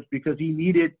championships because he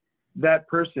needed that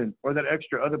person or that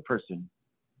extra other person.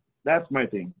 That's my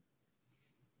thing.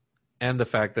 And the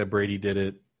fact that Brady did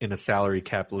it in a salary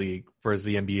cap league versus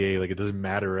the NBA, like it doesn't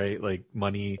matter, right? Like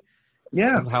money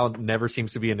somehow never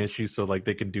seems to be an issue, so like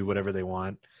they can do whatever they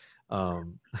want.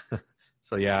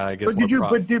 So yeah, I guess. But did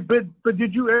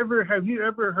you ever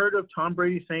heard of Tom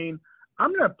Brady saying,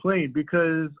 "I'm not playing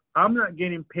because I'm not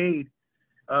getting paid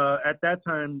at that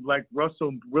time like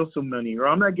Russell Wilson money, or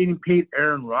I'm not getting paid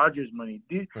Aaron Rodgers money"?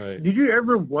 Did you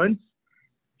ever once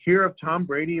hear of Tom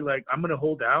Brady like, "I'm gonna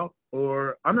hold out,"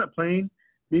 or "I'm not playing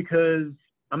because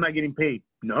I'm not getting paid"?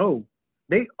 No,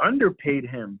 they underpaid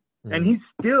him, and he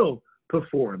still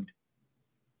performed.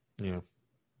 Yeah,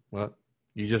 well.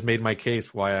 You just made my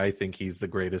case why I think he's the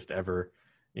greatest ever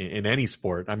in any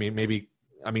sport. I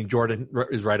mean, Jordan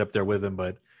is right up there with him,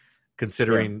 but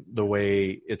considering the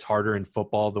way it's harder in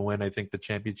football to win, I think the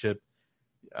championship,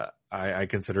 I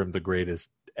consider him the greatest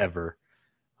ever.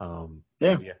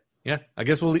 Yeah. I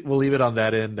guess we'll leave it on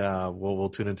that end.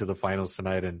 We'll tune into the finals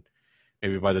tonight, and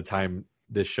maybe by the time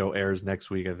this show airs next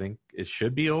week, I think it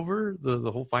should be over. The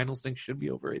whole finals thing should be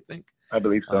over, I think. I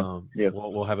believe so.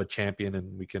 We'll have a champion,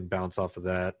 and we can bounce off of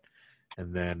that,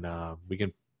 and then we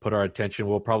can put our attention.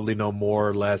 We'll probably know more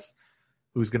or less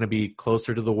who's going to be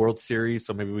closer to the World Series.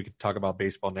 So maybe we can talk about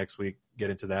baseball next week. Get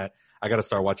into that. I got to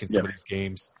start watching some of these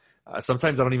games.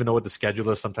 Sometimes I don't even know what the schedule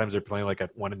is. Sometimes they're playing like at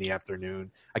 1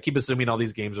 p.m. I keep assuming all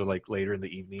these games are like later in the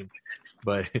evening,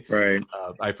 but right.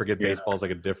 I forget baseball is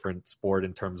like a different sport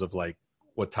in terms of like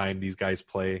what time these guys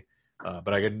play.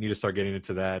 But I need to start getting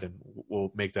into that, and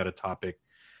we'll make that a topic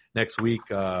next week.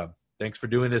 Thanks for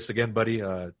doing this again, buddy.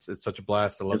 It's such a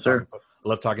blast. I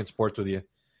love talking sports with you.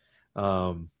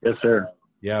 Yes, sir.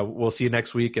 Yeah, we'll see you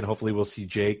next week, and hopefully we'll see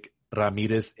Jake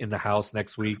Ramirez in the house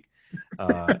next week.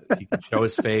 He can show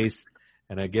his face.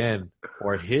 And again,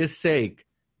 for his sake,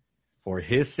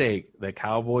 the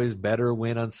Cowboys better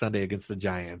win on Sunday against the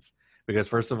Giants. Because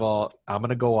first of all, I'm going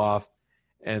to go off.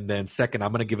 And then second,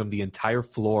 I'm going to give him the entire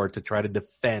floor to try to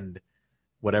defend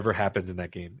whatever happens in that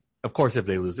game. Of course, if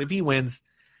they lose. If he wins,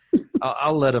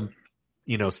 I'll let him,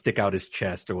 stick out his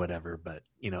chest or whatever. But,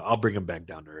 I'll bring him back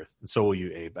down to earth. And so will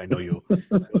you, Abe. I know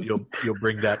you'll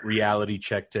bring that reality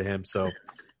check to him. So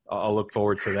I'll look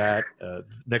forward to that.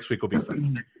 Next week will be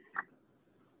fun.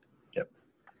 Yep.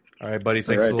 All right, buddy.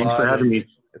 Thanks a lot. Thanks for having me.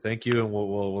 Thank you, and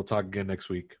we'll talk again next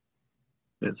week.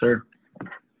 Yes, sir.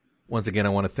 Once again, I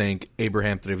want to thank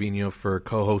Abraham Trevino for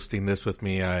co-hosting this with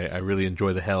me. I really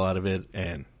enjoy the hell out of it.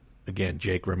 And again,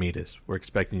 Jake Ramirez, we're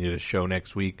expecting you to show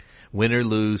next week. Win or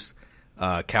lose,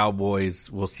 Cowboys,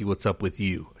 we'll see what's up with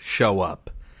you. Show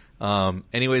up.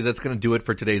 Anyways, that's going to do it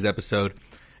for today's episode.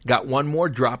 Got one more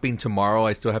dropping tomorrow.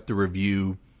 I still have to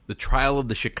review The Trial of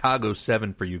the Chicago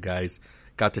 7 for you guys.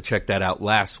 Got to check that out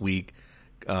last week.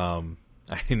 I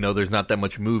know there's not that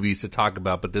much movies to talk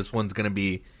about, but this one's going to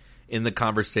be in the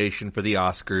conversation for the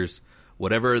Oscars,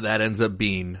 whatever that ends up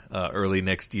being early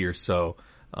next year. So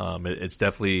it's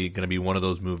definitely going to be one of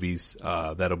those movies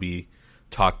that'll be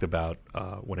talked about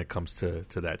when it comes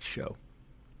to that show.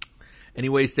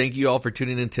 Anyways, thank you all for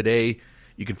tuning in today.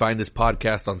 You can find this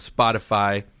podcast on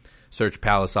Spotify. Search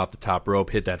Palace Off the Top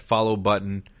Rope. Hit that follow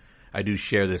button. I do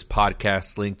share this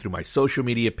podcast link through my social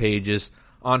media pages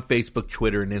on Facebook,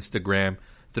 Twitter, and Instagram.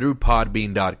 Through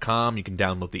podbean.com. You can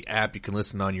download the app. You can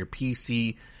listen on your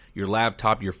PC, your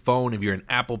laptop, your phone. If you're an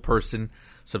Apple person,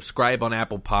 subscribe on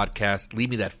Apple Podcasts. Leave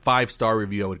me that 5-star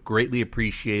review. I would greatly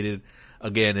appreciate it.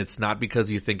 Again, it's not because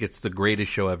you think it's the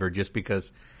greatest show ever, just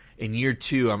because in year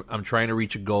 2, I'm trying to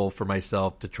reach a goal for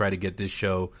myself to try to get this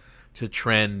show to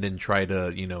trend and try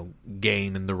to,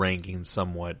 gain in the rankings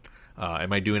somewhat.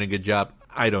 Am I doing a good job?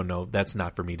 I don't know. That's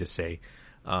not for me to say.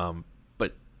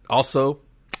 But also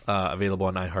available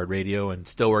on iHeartRadio and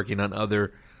still working on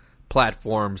other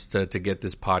platforms to get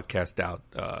this podcast out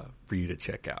for you to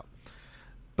check out.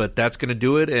 But that's going to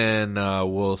do it, and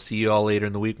we'll see you all later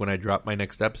in the week when I drop my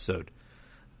next episode.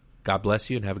 God bless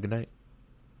you and have a good night.